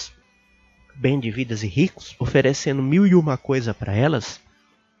caras bem de vidas e ricos oferecendo 1001 coisa para elas,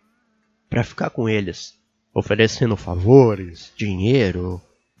 para ficar com eles, oferecendo favores, dinheiro,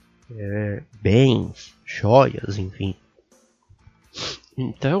 bens, joias, enfim.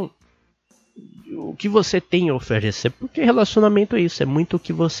 Então, o que você tem a oferecer? Porque relacionamento é isso, é muito o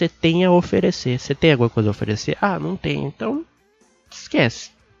que você tem a oferecer. Você tem alguma coisa a oferecer? Ah, não tem, então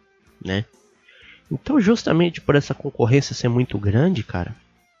esquece, né? Então, justamente por essa concorrência ser muito grande, cara,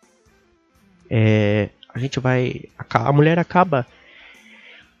 a mulher acaba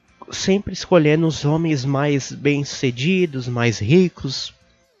sempre escolhendo os homens mais bem-sucedidos, mais ricos,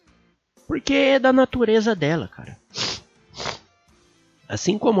 porque é da natureza dela, cara.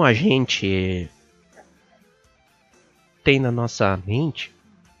 Assim como a gente tem na nossa mente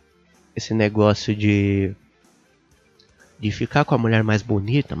esse negócio de ficar com a mulher mais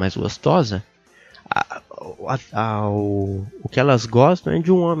bonita, mais gostosa, o que elas gostam é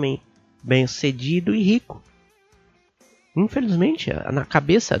de um homem bem-sucedido e rico. Infelizmente, na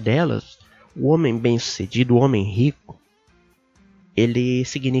cabeça delas, o homem bem-sucedido, o homem rico, ele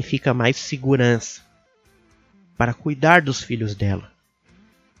significa mais segurança para cuidar dos filhos dela,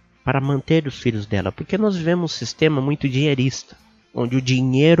 para manter os filhos dela, porque nós vivemos um sistema muito dinheirista, onde o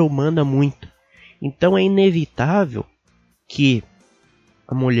dinheiro manda muito. Então é inevitável que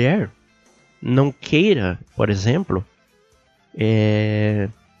a mulher não queira, por exemplo,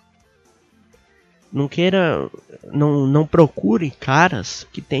 não procure caras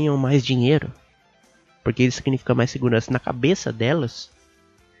que tenham mais dinheiro, porque isso significa mais segurança. Na cabeça delas,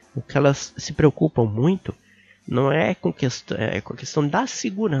 o que elas se preocupam muito não é com a questão da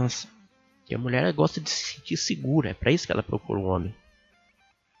segurança, que a mulher gosta de se sentir segura, é para isso que ela procura um homem,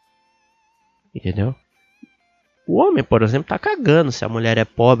 entendeu? O homem, por exemplo, tá cagando se a mulher é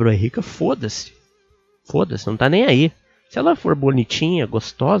pobre ou é rica, foda-se, não tá nem aí. Se ela for bonitinha,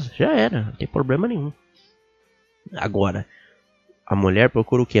 gostosa, já era, não tem problema nenhum. Agora, a mulher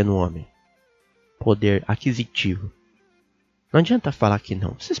procura o que no homem? Poder aquisitivo. Não adianta falar que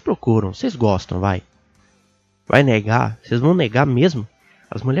não. Vocês procuram, vocês gostam, vai. Vai negar? Vocês vão negar mesmo?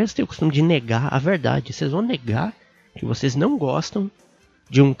 As mulheres têm o costume de negar a verdade. Vocês vão negar que vocês não gostam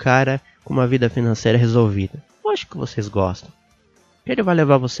de um cara com uma vida financeira resolvida. Lógico que vocês gostam. Ele vai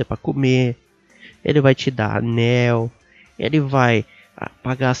levar você para comer, ele vai te dar anel, ele vai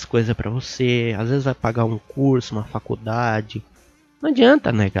pagar as coisas pra você, às vezes vai pagar um curso, uma faculdade. Não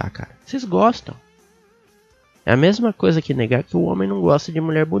adianta negar, cara. Vocês gostam. É a mesma coisa que negar que o homem não gosta de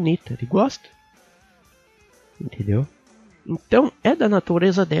mulher bonita. Ele gosta. Entendeu? Então é da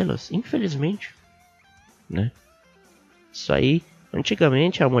natureza delas, infelizmente, né? Isso aí,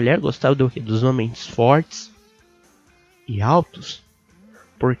 antigamente a mulher gostava dos homens fortes e altos,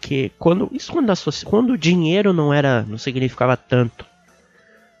 porque quando o dinheiro não significava tanto.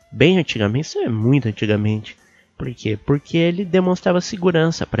 Bem antigamente, isso é muito antigamente. Por quê? Porque ele demonstrava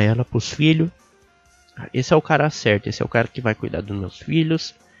segurança para ela, para os filhos. Esse é o cara certo, esse é o cara que vai cuidar dos meus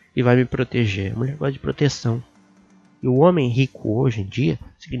filhos e vai me proteger. A mulher gosta de proteção. E o homem rico hoje em dia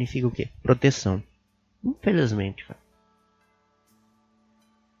significa o quê? Proteção. Infelizmente, cara.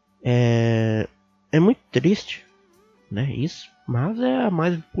 É muito triste, né? Isso. Mas é a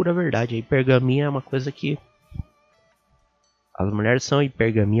mais pura verdade. A hipergamia é uma coisa que as mulheres são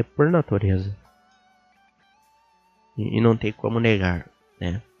hipergamia por natureza. E não tem como negar,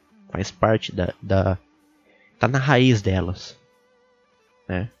 né? Faz parte tá na raiz delas,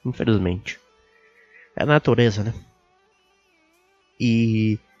 né? Infelizmente. É a natureza, né?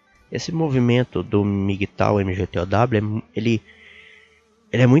 E Esse movimento do MGTOW, ele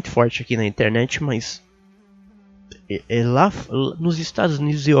é muito forte aqui na internet, mas lá nos Estados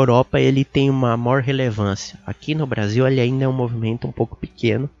Unidos e Europa ele tem uma maior relevância. Aqui no Brasil ele ainda é um movimento um pouco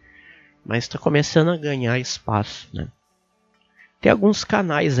pequeno, mas está começando a ganhar espaço, né? Tem alguns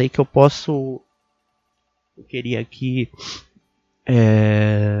canais aí que eu queria aqui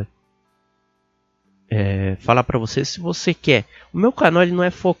falar para você, se você quer. O meu canal ele não é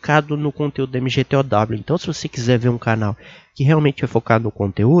focado no conteúdo da MGTOW, então se você quiser ver um canal que realmente é focado no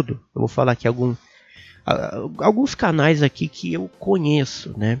conteúdo, eu vou falar aqui alguns canais aqui que eu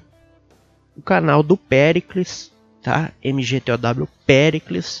conheço, né? O canal do Pericles, tá? MGTOW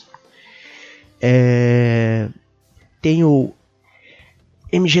Pericles. Tem o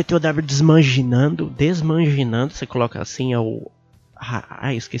MGTOW Desmanginando, você coloca assim,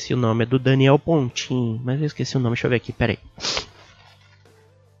 esqueci o nome, é do Daniel Pontin, mas eu esqueci o nome, deixa eu ver aqui, peraí,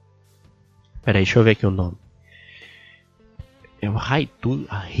 deixa eu ver aqui o nome. É o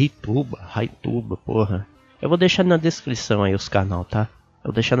Raituba, porra. Eu vou deixar na descrição aí os canais, tá? Eu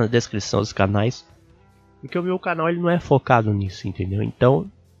vou deixar na descrição os canais, porque o meu canal ele não é focado nisso, entendeu? Então,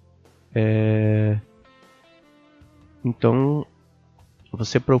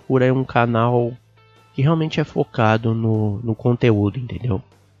 você procura aí um canal que realmente é focado no conteúdo, entendeu?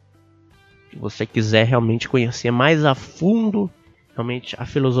 Se você quiser realmente conhecer mais a fundo realmente a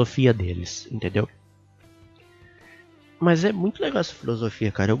filosofia deles, entendeu? Mas é muito legal essa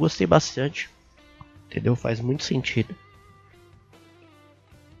filosofia, cara. Eu gostei bastante, entendeu? Faz muito sentido,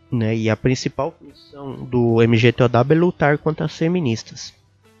 né? E a principal função do MGTOW é lutar contra as feministas,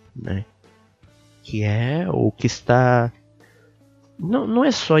 né? Que é o que está... Não é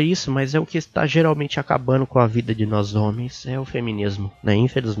só isso, mas é o que está geralmente acabando com a vida de nós homens, é o feminismo, né?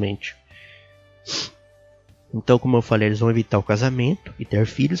 Infelizmente. Então, como eu falei, eles vão evitar o casamento e ter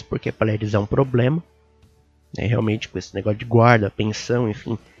filhos, porque para eles é um problema, né? Realmente, com esse negócio de guarda, pensão,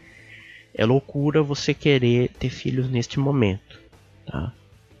 enfim, é loucura você querer ter filhos neste momento, tá?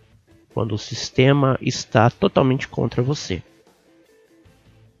 Quando o sistema está totalmente contra você.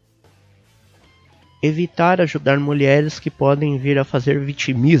 Evitar ajudar mulheres que podem vir a fazer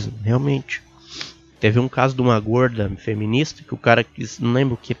vitimismo, realmente. Teve um caso de uma gorda feminista que o cara quis, não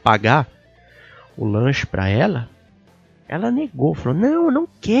lembro o que, pagar o lanche pra ela. Ela negou, falou, não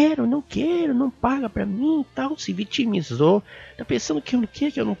quero, não paga pra mim e tal, se vitimizou. Tá pensando que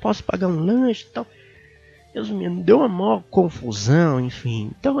eu não posso pagar um lanche e tal. Deus me deu uma maior confusão,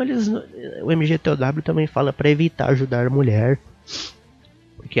 enfim. Então o MGTOW também fala pra evitar ajudar a mulher,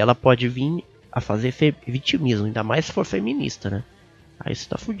 porque ela pode vir a fazer vitimismo, ainda mais se for feminista, né? Aí você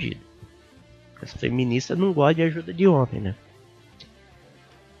tá fudido. As feministas não gostam de ajuda de homem, né?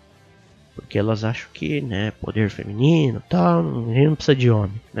 Porque elas acham que, né, poder feminino e tal, a gente não precisa de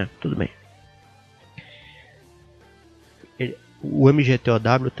homem, né? Tudo bem. O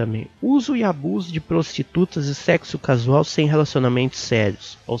MGTOW também. Uso e abuso de prostitutas e sexo casual sem relacionamentos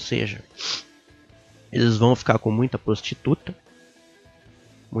sérios. Ou seja, eles vão ficar com muita prostituta,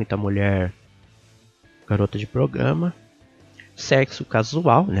 muita mulher, garota de programa, sexo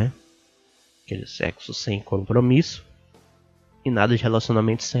casual, né? Aquele sexo sem compromisso e nada de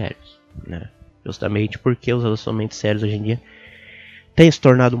relacionamentos sérios, né? Justamente porque os relacionamentos sérios hoje em dia têm se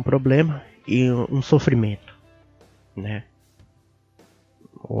tornado um problema e um sofrimento, né?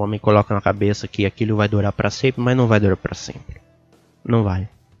 O homem coloca na cabeça que aquilo vai durar para sempre, mas não vai durar para sempre. Não vai.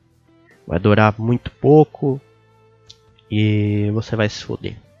 Vai durar muito pouco e você vai se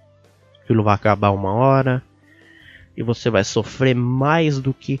foder. Aquilo vai acabar uma hora e você vai sofrer mais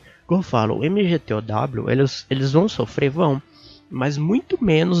do que... Como eu falo, o MGTOW, eles vão sofrer, vão, mas muito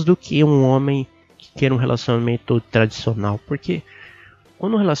menos do que um homem que queira um relacionamento tradicional. Porque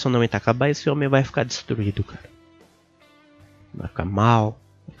quando o relacionamento acabar, esse homem vai ficar destruído, cara. Vai ficar mal,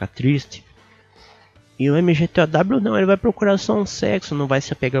 vai ficar triste. E o MGTOW não, ele vai procurar só um sexo, não vai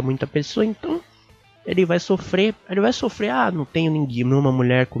se apegar muito à pessoa, então ele vai sofrer, não tenho ninguém, nenhuma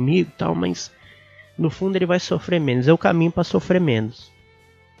mulher comigo e tal, mas no fundo ele vai sofrer menos, é o caminho para sofrer menos.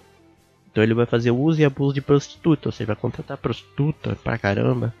 Então ele vai fazer uso e abuso de prostituta, ou seja, vai contratar prostituta pra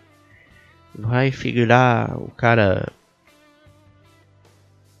caramba, vai figurar o cara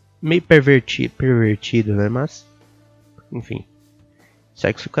meio pervertido, né, mas enfim,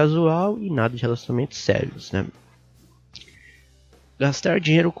 sexo casual e nada de relacionamentos sérios, né. Gastar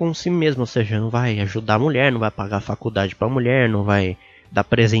dinheiro com si mesmo, ou seja, não vai ajudar a mulher, não vai pagar faculdade pra mulher, não vai dar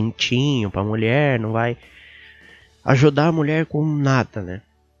presentinho pra mulher, não vai ajudar a mulher com nada, né?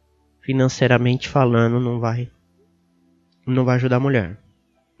 Financeiramente falando, não vai ajudar a mulher,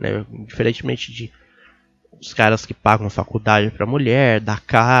 né? Diferentemente de Os caras que pagam faculdade pra mulher, dá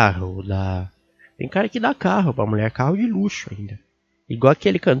carro, Tem cara que dá carro pra mulher, carro de luxo ainda. Igual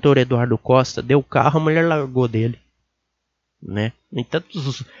aquele cantor Eduardo Costa, deu carro, a mulher largou dele, né? No entanto,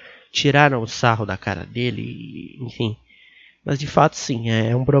 tiraram o sarro da cara dele, enfim. Mas de fato sim,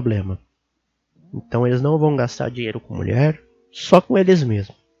 é um problema. Então eles não vão gastar dinheiro com mulher, só com eles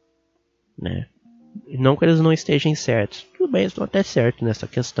mesmos, né? E não que eles não estejam certos. Tudo bem, eles estão até certos nessa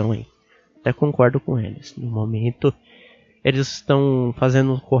questão aí. Até concordo com eles. No momento, eles estão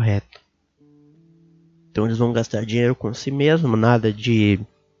fazendo o correto. Então eles vão gastar dinheiro com si mesmo, nada de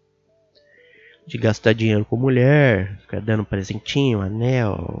gastar dinheiro com mulher, ficar dando presentinho,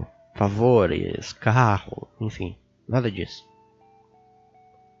 anel, favores, carro, enfim, nada disso.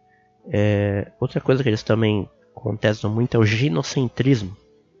 Outra coisa que eles também contestam muito é o ginocentrismo,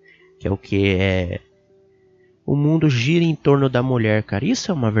 que é o que o mundo gira em torno da mulher, cara.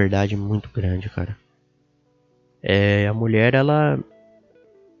 Isso é uma verdade muito grande, cara. A mulher, ela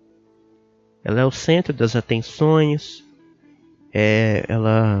é o centro das atenções.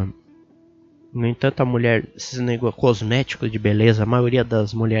 No entanto, a mulher, esses negócios cosméticos de beleza, a maioria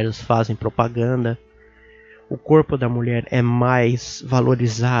das mulheres fazem propaganda. O corpo da mulher é mais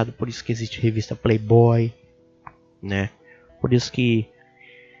valorizado, por isso que existe revista Playboy, né? Por isso que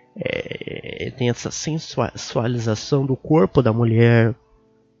tem essa sensualização do corpo da mulher,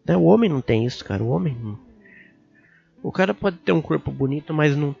 né? O homem não tem isso, cara. O cara pode ter um corpo bonito,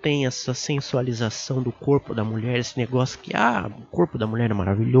 mas não tem essa sensualização do corpo da mulher, esse negócio que o corpo da mulher é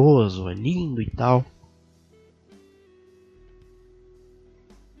maravilhoso, é lindo e tal.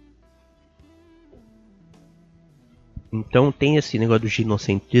 Então tem esse negócio do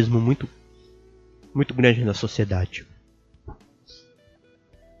ginocentrismo muito, muito grande na sociedade.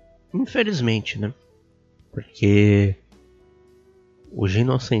 Infelizmente, né? Porque o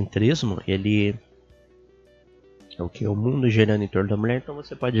ginocentrismo, ele é o que? O mundo girando em torno da mulher. Então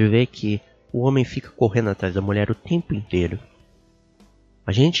você pode ver que o homem fica correndo atrás da mulher o tempo inteiro.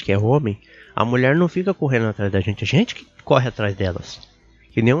 A gente que é homem, a mulher não fica correndo atrás da gente, a gente que corre atrás delas.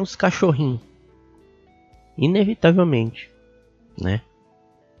 Que nem uns cachorrinhos. Inevitavelmente, né?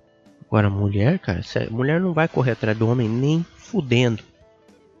 Agora a mulher, cara, a mulher não vai correr atrás do homem nem fudendo.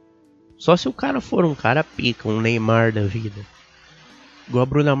 Só se o cara for um cara pica, um Neymar da vida. Igual a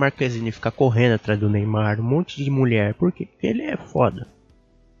Bruna Marquezine ficar correndo atrás do Neymar, um monte de mulher. Por quê? Porque ele é foda.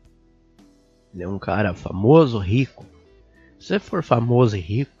 Ele é um cara famoso, rico. Se você for famoso e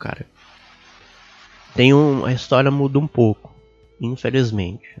rico, cara, a história muda um pouco,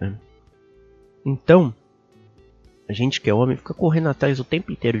 infelizmente, né? Então, a gente que é homem fica correndo atrás o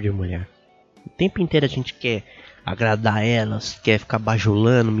tempo inteiro de mulher. O tempo inteiro a gente quer agradar elas, quer ficar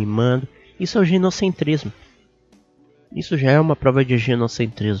bajulando, mimando. Isso é o ginocentrismo. Isso já é uma prova de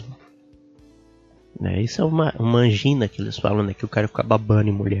ginocentrismo, né? Isso é uma angina que eles falam, né? Que o cara fica babando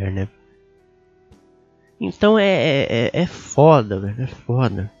em mulher, né? Então é foda, velho. É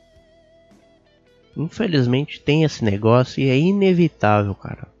foda. Infelizmente tem esse negócio e é inevitável,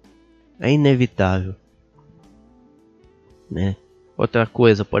 cara. É inevitável, né? Outra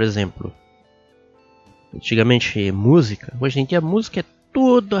coisa, por exemplo, antigamente música, hoje em dia a música é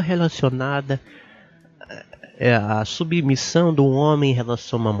toda relacionada à submissão do homem em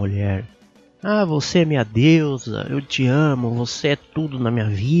relação a uma mulher. Você é minha deusa, eu te amo, você é tudo na minha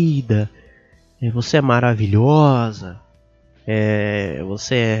vida, você é maravilhosa,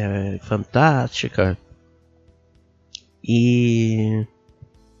 você é fantástica. E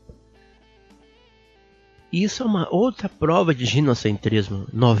isso é uma outra prova de ginocentrismo.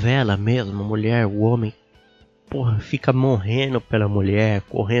 Novela mesmo, a mulher, o homem, porra, fica morrendo pela mulher,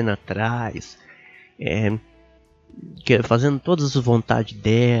 correndo atrás, fazendo todas as vontades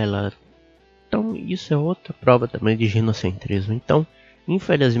dela. Então isso é outra prova também de ginocentrismo. Então,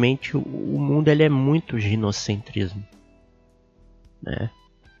 infelizmente, o mundo ele é muito ginocentrismo, né?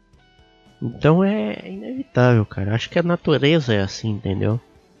 Então é inevitável, cara. Acho que a natureza é assim, entendeu?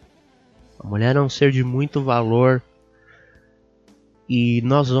 A mulher é um ser de muito valor e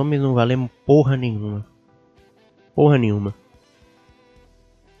nós homens não valemos porra nenhuma. Porra nenhuma.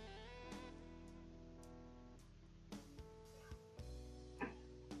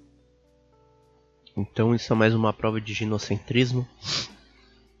 Então isso é mais uma prova de ginocentrismo,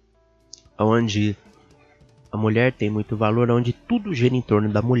 onde a mulher tem muito valor, onde tudo gira em torno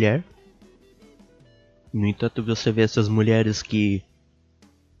da mulher. No entanto, você vê essas mulheres que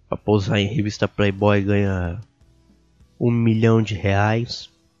pra pousar em revista Playboy ganha R$1 milhão,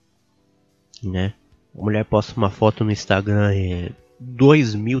 né? A mulher posta uma foto no Instagram,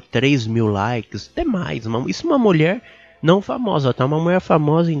 2.000, 3.000 likes, até mais. Isso é uma mulher não famosa, tá? Uma mulher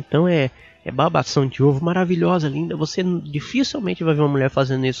famosa então é é babação de ovo maravilhosa, linda. Você dificilmente vai ver uma mulher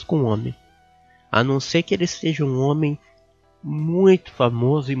fazendo isso com um homem. A não ser que ele seja um homem muito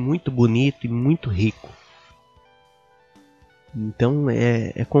famoso e muito bonito e muito rico. Então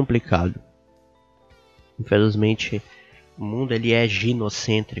é complicado. Infelizmente, o mundo ele é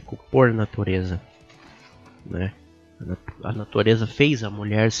ginocêntrico por natureza, né? A natureza fez a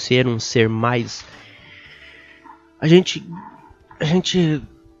mulher ser um ser mais... A gente...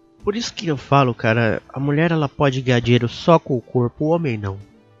 Por isso que eu falo, cara, a mulher ela pode ganhar dinheiro só com o corpo, o homem não.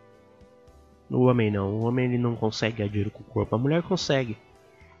 O homem ele não consegue ganhar dinheiro com o corpo, a mulher consegue.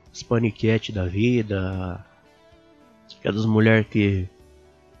 Os paniquete da vida, aquelas mulheres que...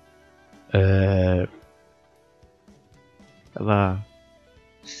 ela...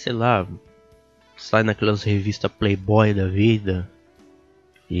 sei lá... sai naquelas revistas Playboy da vida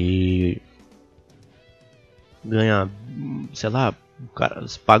e ganha, sei lá,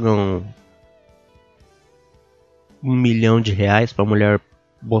 caras pagam R$1 milhão pra mulher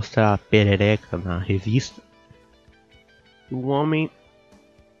mostrar a perereca na revista. O homem,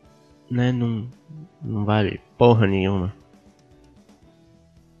 né, não vale porra nenhuma.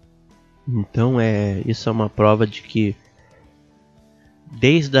 Então isso é uma prova de que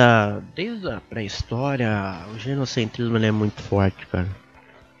desde a pré-história, o genocentrismo ele é muito forte, cara.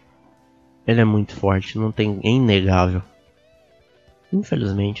 Ele é muito forte, é inegável.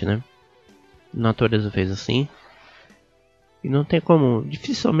 Infelizmente, né? A natureza fez assim. E não tem como,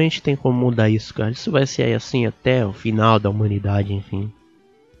 dificilmente tem como mudar isso, cara. Isso vai ser assim até o final da humanidade, enfim.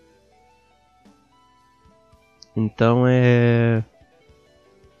 Então é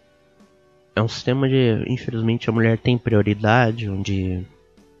um sistema de, infelizmente, a mulher tem prioridade, onde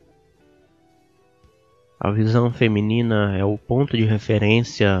a visão feminina é o ponto de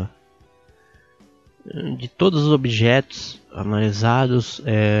referência de todos os objetos analisados.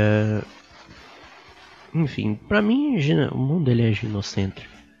 Enfim, pra mim o mundo ele é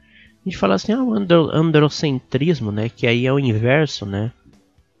ginocêntrico. A gente fala assim, o androcentrismo, né, que aí é o inverso, né.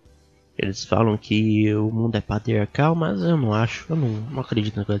 Eles falam que o mundo é patriarcal, mas eu não acho, eu não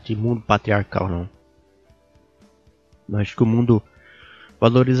acredito naquele mundo patriarcal, não. Eu acho que o mundo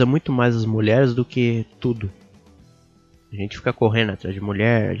valoriza muito mais as mulheres do que tudo. A gente fica correndo atrás de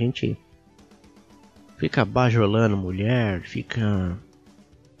mulher, a gente fica bajolando mulher, fica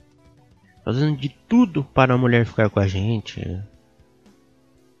fazendo de tudo para a mulher ficar com a gente,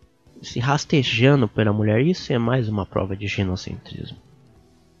 se rastejando pela mulher. Isso é mais uma prova de ginocentrismo,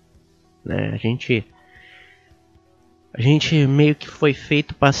 né? A gente meio que foi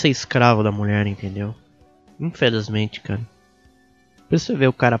feito para ser escravo da mulher, entendeu? Infelizmente, cara. Pra você ver,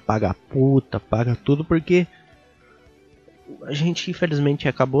 o cara paga a puta, paga tudo, porque a gente infelizmente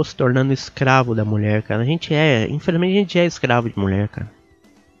acabou se tornando escravo da mulher, cara. Infelizmente a gente é escravo de mulher, cara.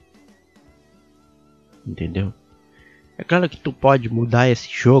 Entendeu? É claro que tu pode mudar esse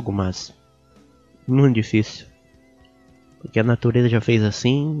jogo, mas muito difícil. Porque a natureza já fez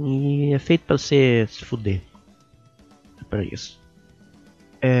assim e é feito pra você se fuder. É pra isso.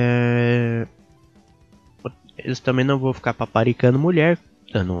 Eles também não vão ficar paparicando mulher,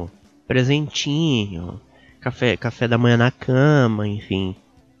 dando presentinho, café da manhã na cama, enfim.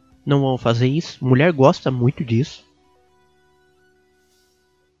 Não vão fazer isso. Mulher gosta muito disso,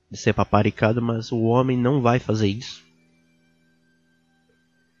 de ser paparicado, mas o homem não vai fazer isso.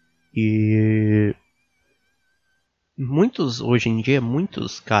 E hoje em dia,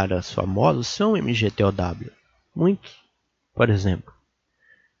 muitos caras famosos são MGTOW. Muitos. Por exemplo,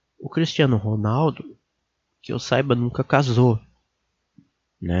 o Cristiano Ronaldo, que eu saiba, nunca casou,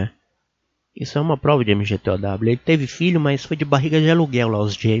 né? Isso é uma prova de MGTOW. Ele teve filho, mas foi de barriga de aluguel lá,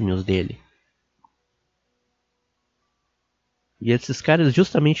 os gêmeos dele. E esses caras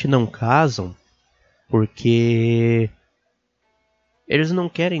justamente não casam porque eles não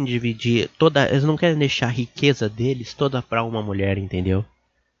querem dividir eles não querem deixar a riqueza deles toda pra uma mulher, entendeu?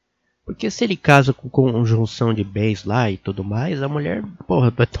 Porque se ele casa com conjunção de bens lá e tudo mais, a mulher,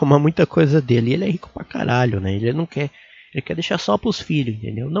 porra, vai tomar muita coisa dele. E ele é rico pra caralho, né? Ele não quer, ele quer deixar só pros filhos,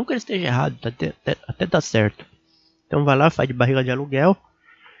 entendeu? Não que ele esteja errado, até tá certo. Então vai lá, faz de barriga de aluguel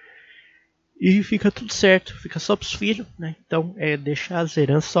e fica tudo certo, fica só pros filhos, né? Então é deixar as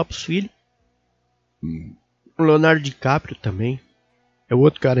heranças só pros filhos. O Leonardo DiCaprio também é o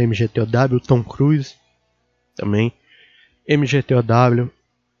outro cara MGTOW, o Tom Cruise também MGTOW,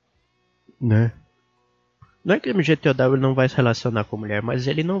 né? Não é que o MGTOW não vai se relacionar com a mulher, mas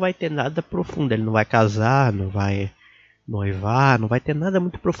ele não vai ter nada profundo, ele não vai casar, não vai noivar, não vai ter nada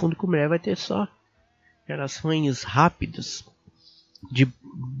muito profundo com a mulher, vai ter só relações rápidas, de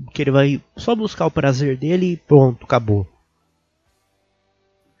que ele vai só buscar o prazer dele e pronto, acabou.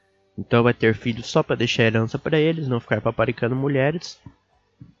 Então vai ter filhos só para deixar herança para eles, não ficar paparicando mulheres.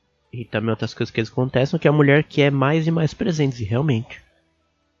 E também outras coisas que eles acontecem, que a mulher quer mais e mais presentes, e realmente.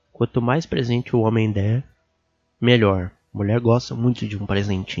 Quanto mais presente o homem der, melhor. A mulher gosta muito de um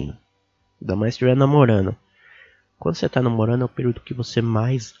presentinho. Ainda mais se estiver namorando. Quando você está namorando é o período que você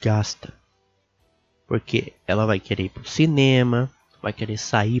mais gasta. Porque ela vai querer ir pro cinema, vai querer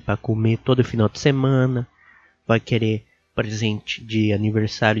sair para comer todo final de semana, vai querer presente de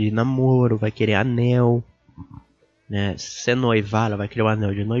aniversário de namoro, vai querer anel, né? Se é noivar, ela vai querer o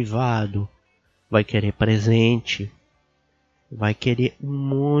anel de noivado, vai querer presente, vai querer um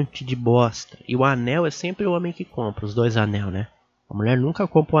monte de bosta. E o anel é sempre o homem que compra, os 2 anel, né? A mulher nunca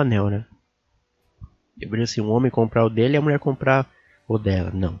compra o anel, né? Deveria ser um homem comprar o dele e a mulher comprar o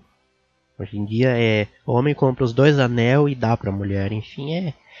dela, não. Hoje em dia o homem compra os 2 anel e dá pra mulher,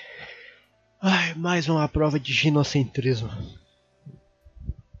 enfim, mais uma prova de ginocentrismo.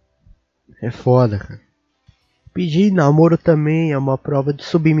 É foda, cara. Pedir namoro também é uma prova de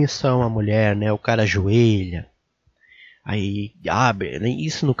submissão à mulher, né? O cara ajoelha, aí abre,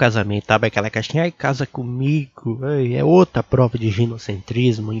 isso no casamento, abre aquela caixinha, ai, casa comigo, é outra prova de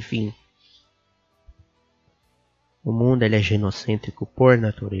ginocentrismo, enfim. O mundo ele é ginocêntrico por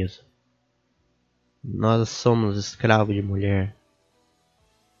natureza. Nós somos escravos de mulher.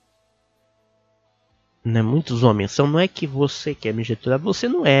 Né? Muitos homens são, não é que você quer me jeiturar, você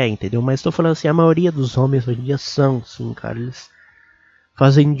não é, entendeu? Mas estou falando assim, a maioria dos homens hoje em dia são, sim, cara. Eles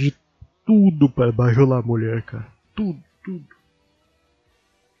fazem de tudo para bajular a mulher, cara. Tudo.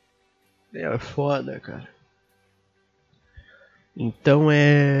 É foda, cara. Então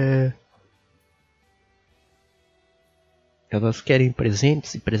elas querem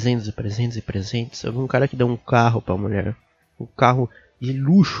presentes e presentes e presentes e presentes. Eu vi um cara que deu um carro pra mulher. Um carro de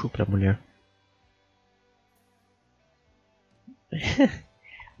luxo pra mulher.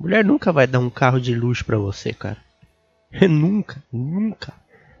 Mulher nunca vai dar um carro de luxo pra você, cara. Nunca.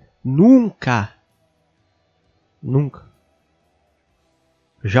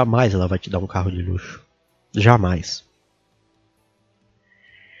 Jamais ela vai te dar um carro de luxo. Jamais.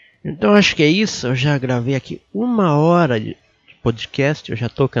 Então acho que é isso. Eu já gravei aqui 1 hora de podcast. Eu já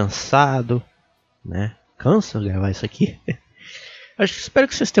tô cansado, né? Cansa gravar isso aqui. Espero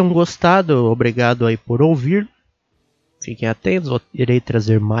que vocês tenham gostado. Obrigado aí por ouvir. Fiquem atentos. Irei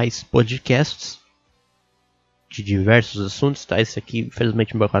trazer mais podcasts de diversos assuntos, tá? Esse aqui,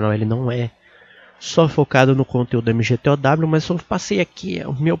 infelizmente, meu canal ele não é só focado no conteúdo do MGTOW, mas só passei aqui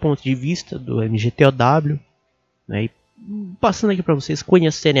o meu ponto de vista do MGTOW, né? E passando aqui para vocês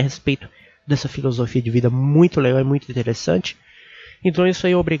conhecerem a respeito dessa filosofia de vida muito legal e muito interessante. Então é isso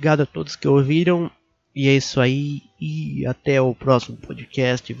aí, obrigado a todos que ouviram. E é isso aí, e até o próximo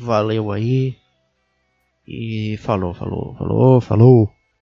podcast. Valeu aí. E falou.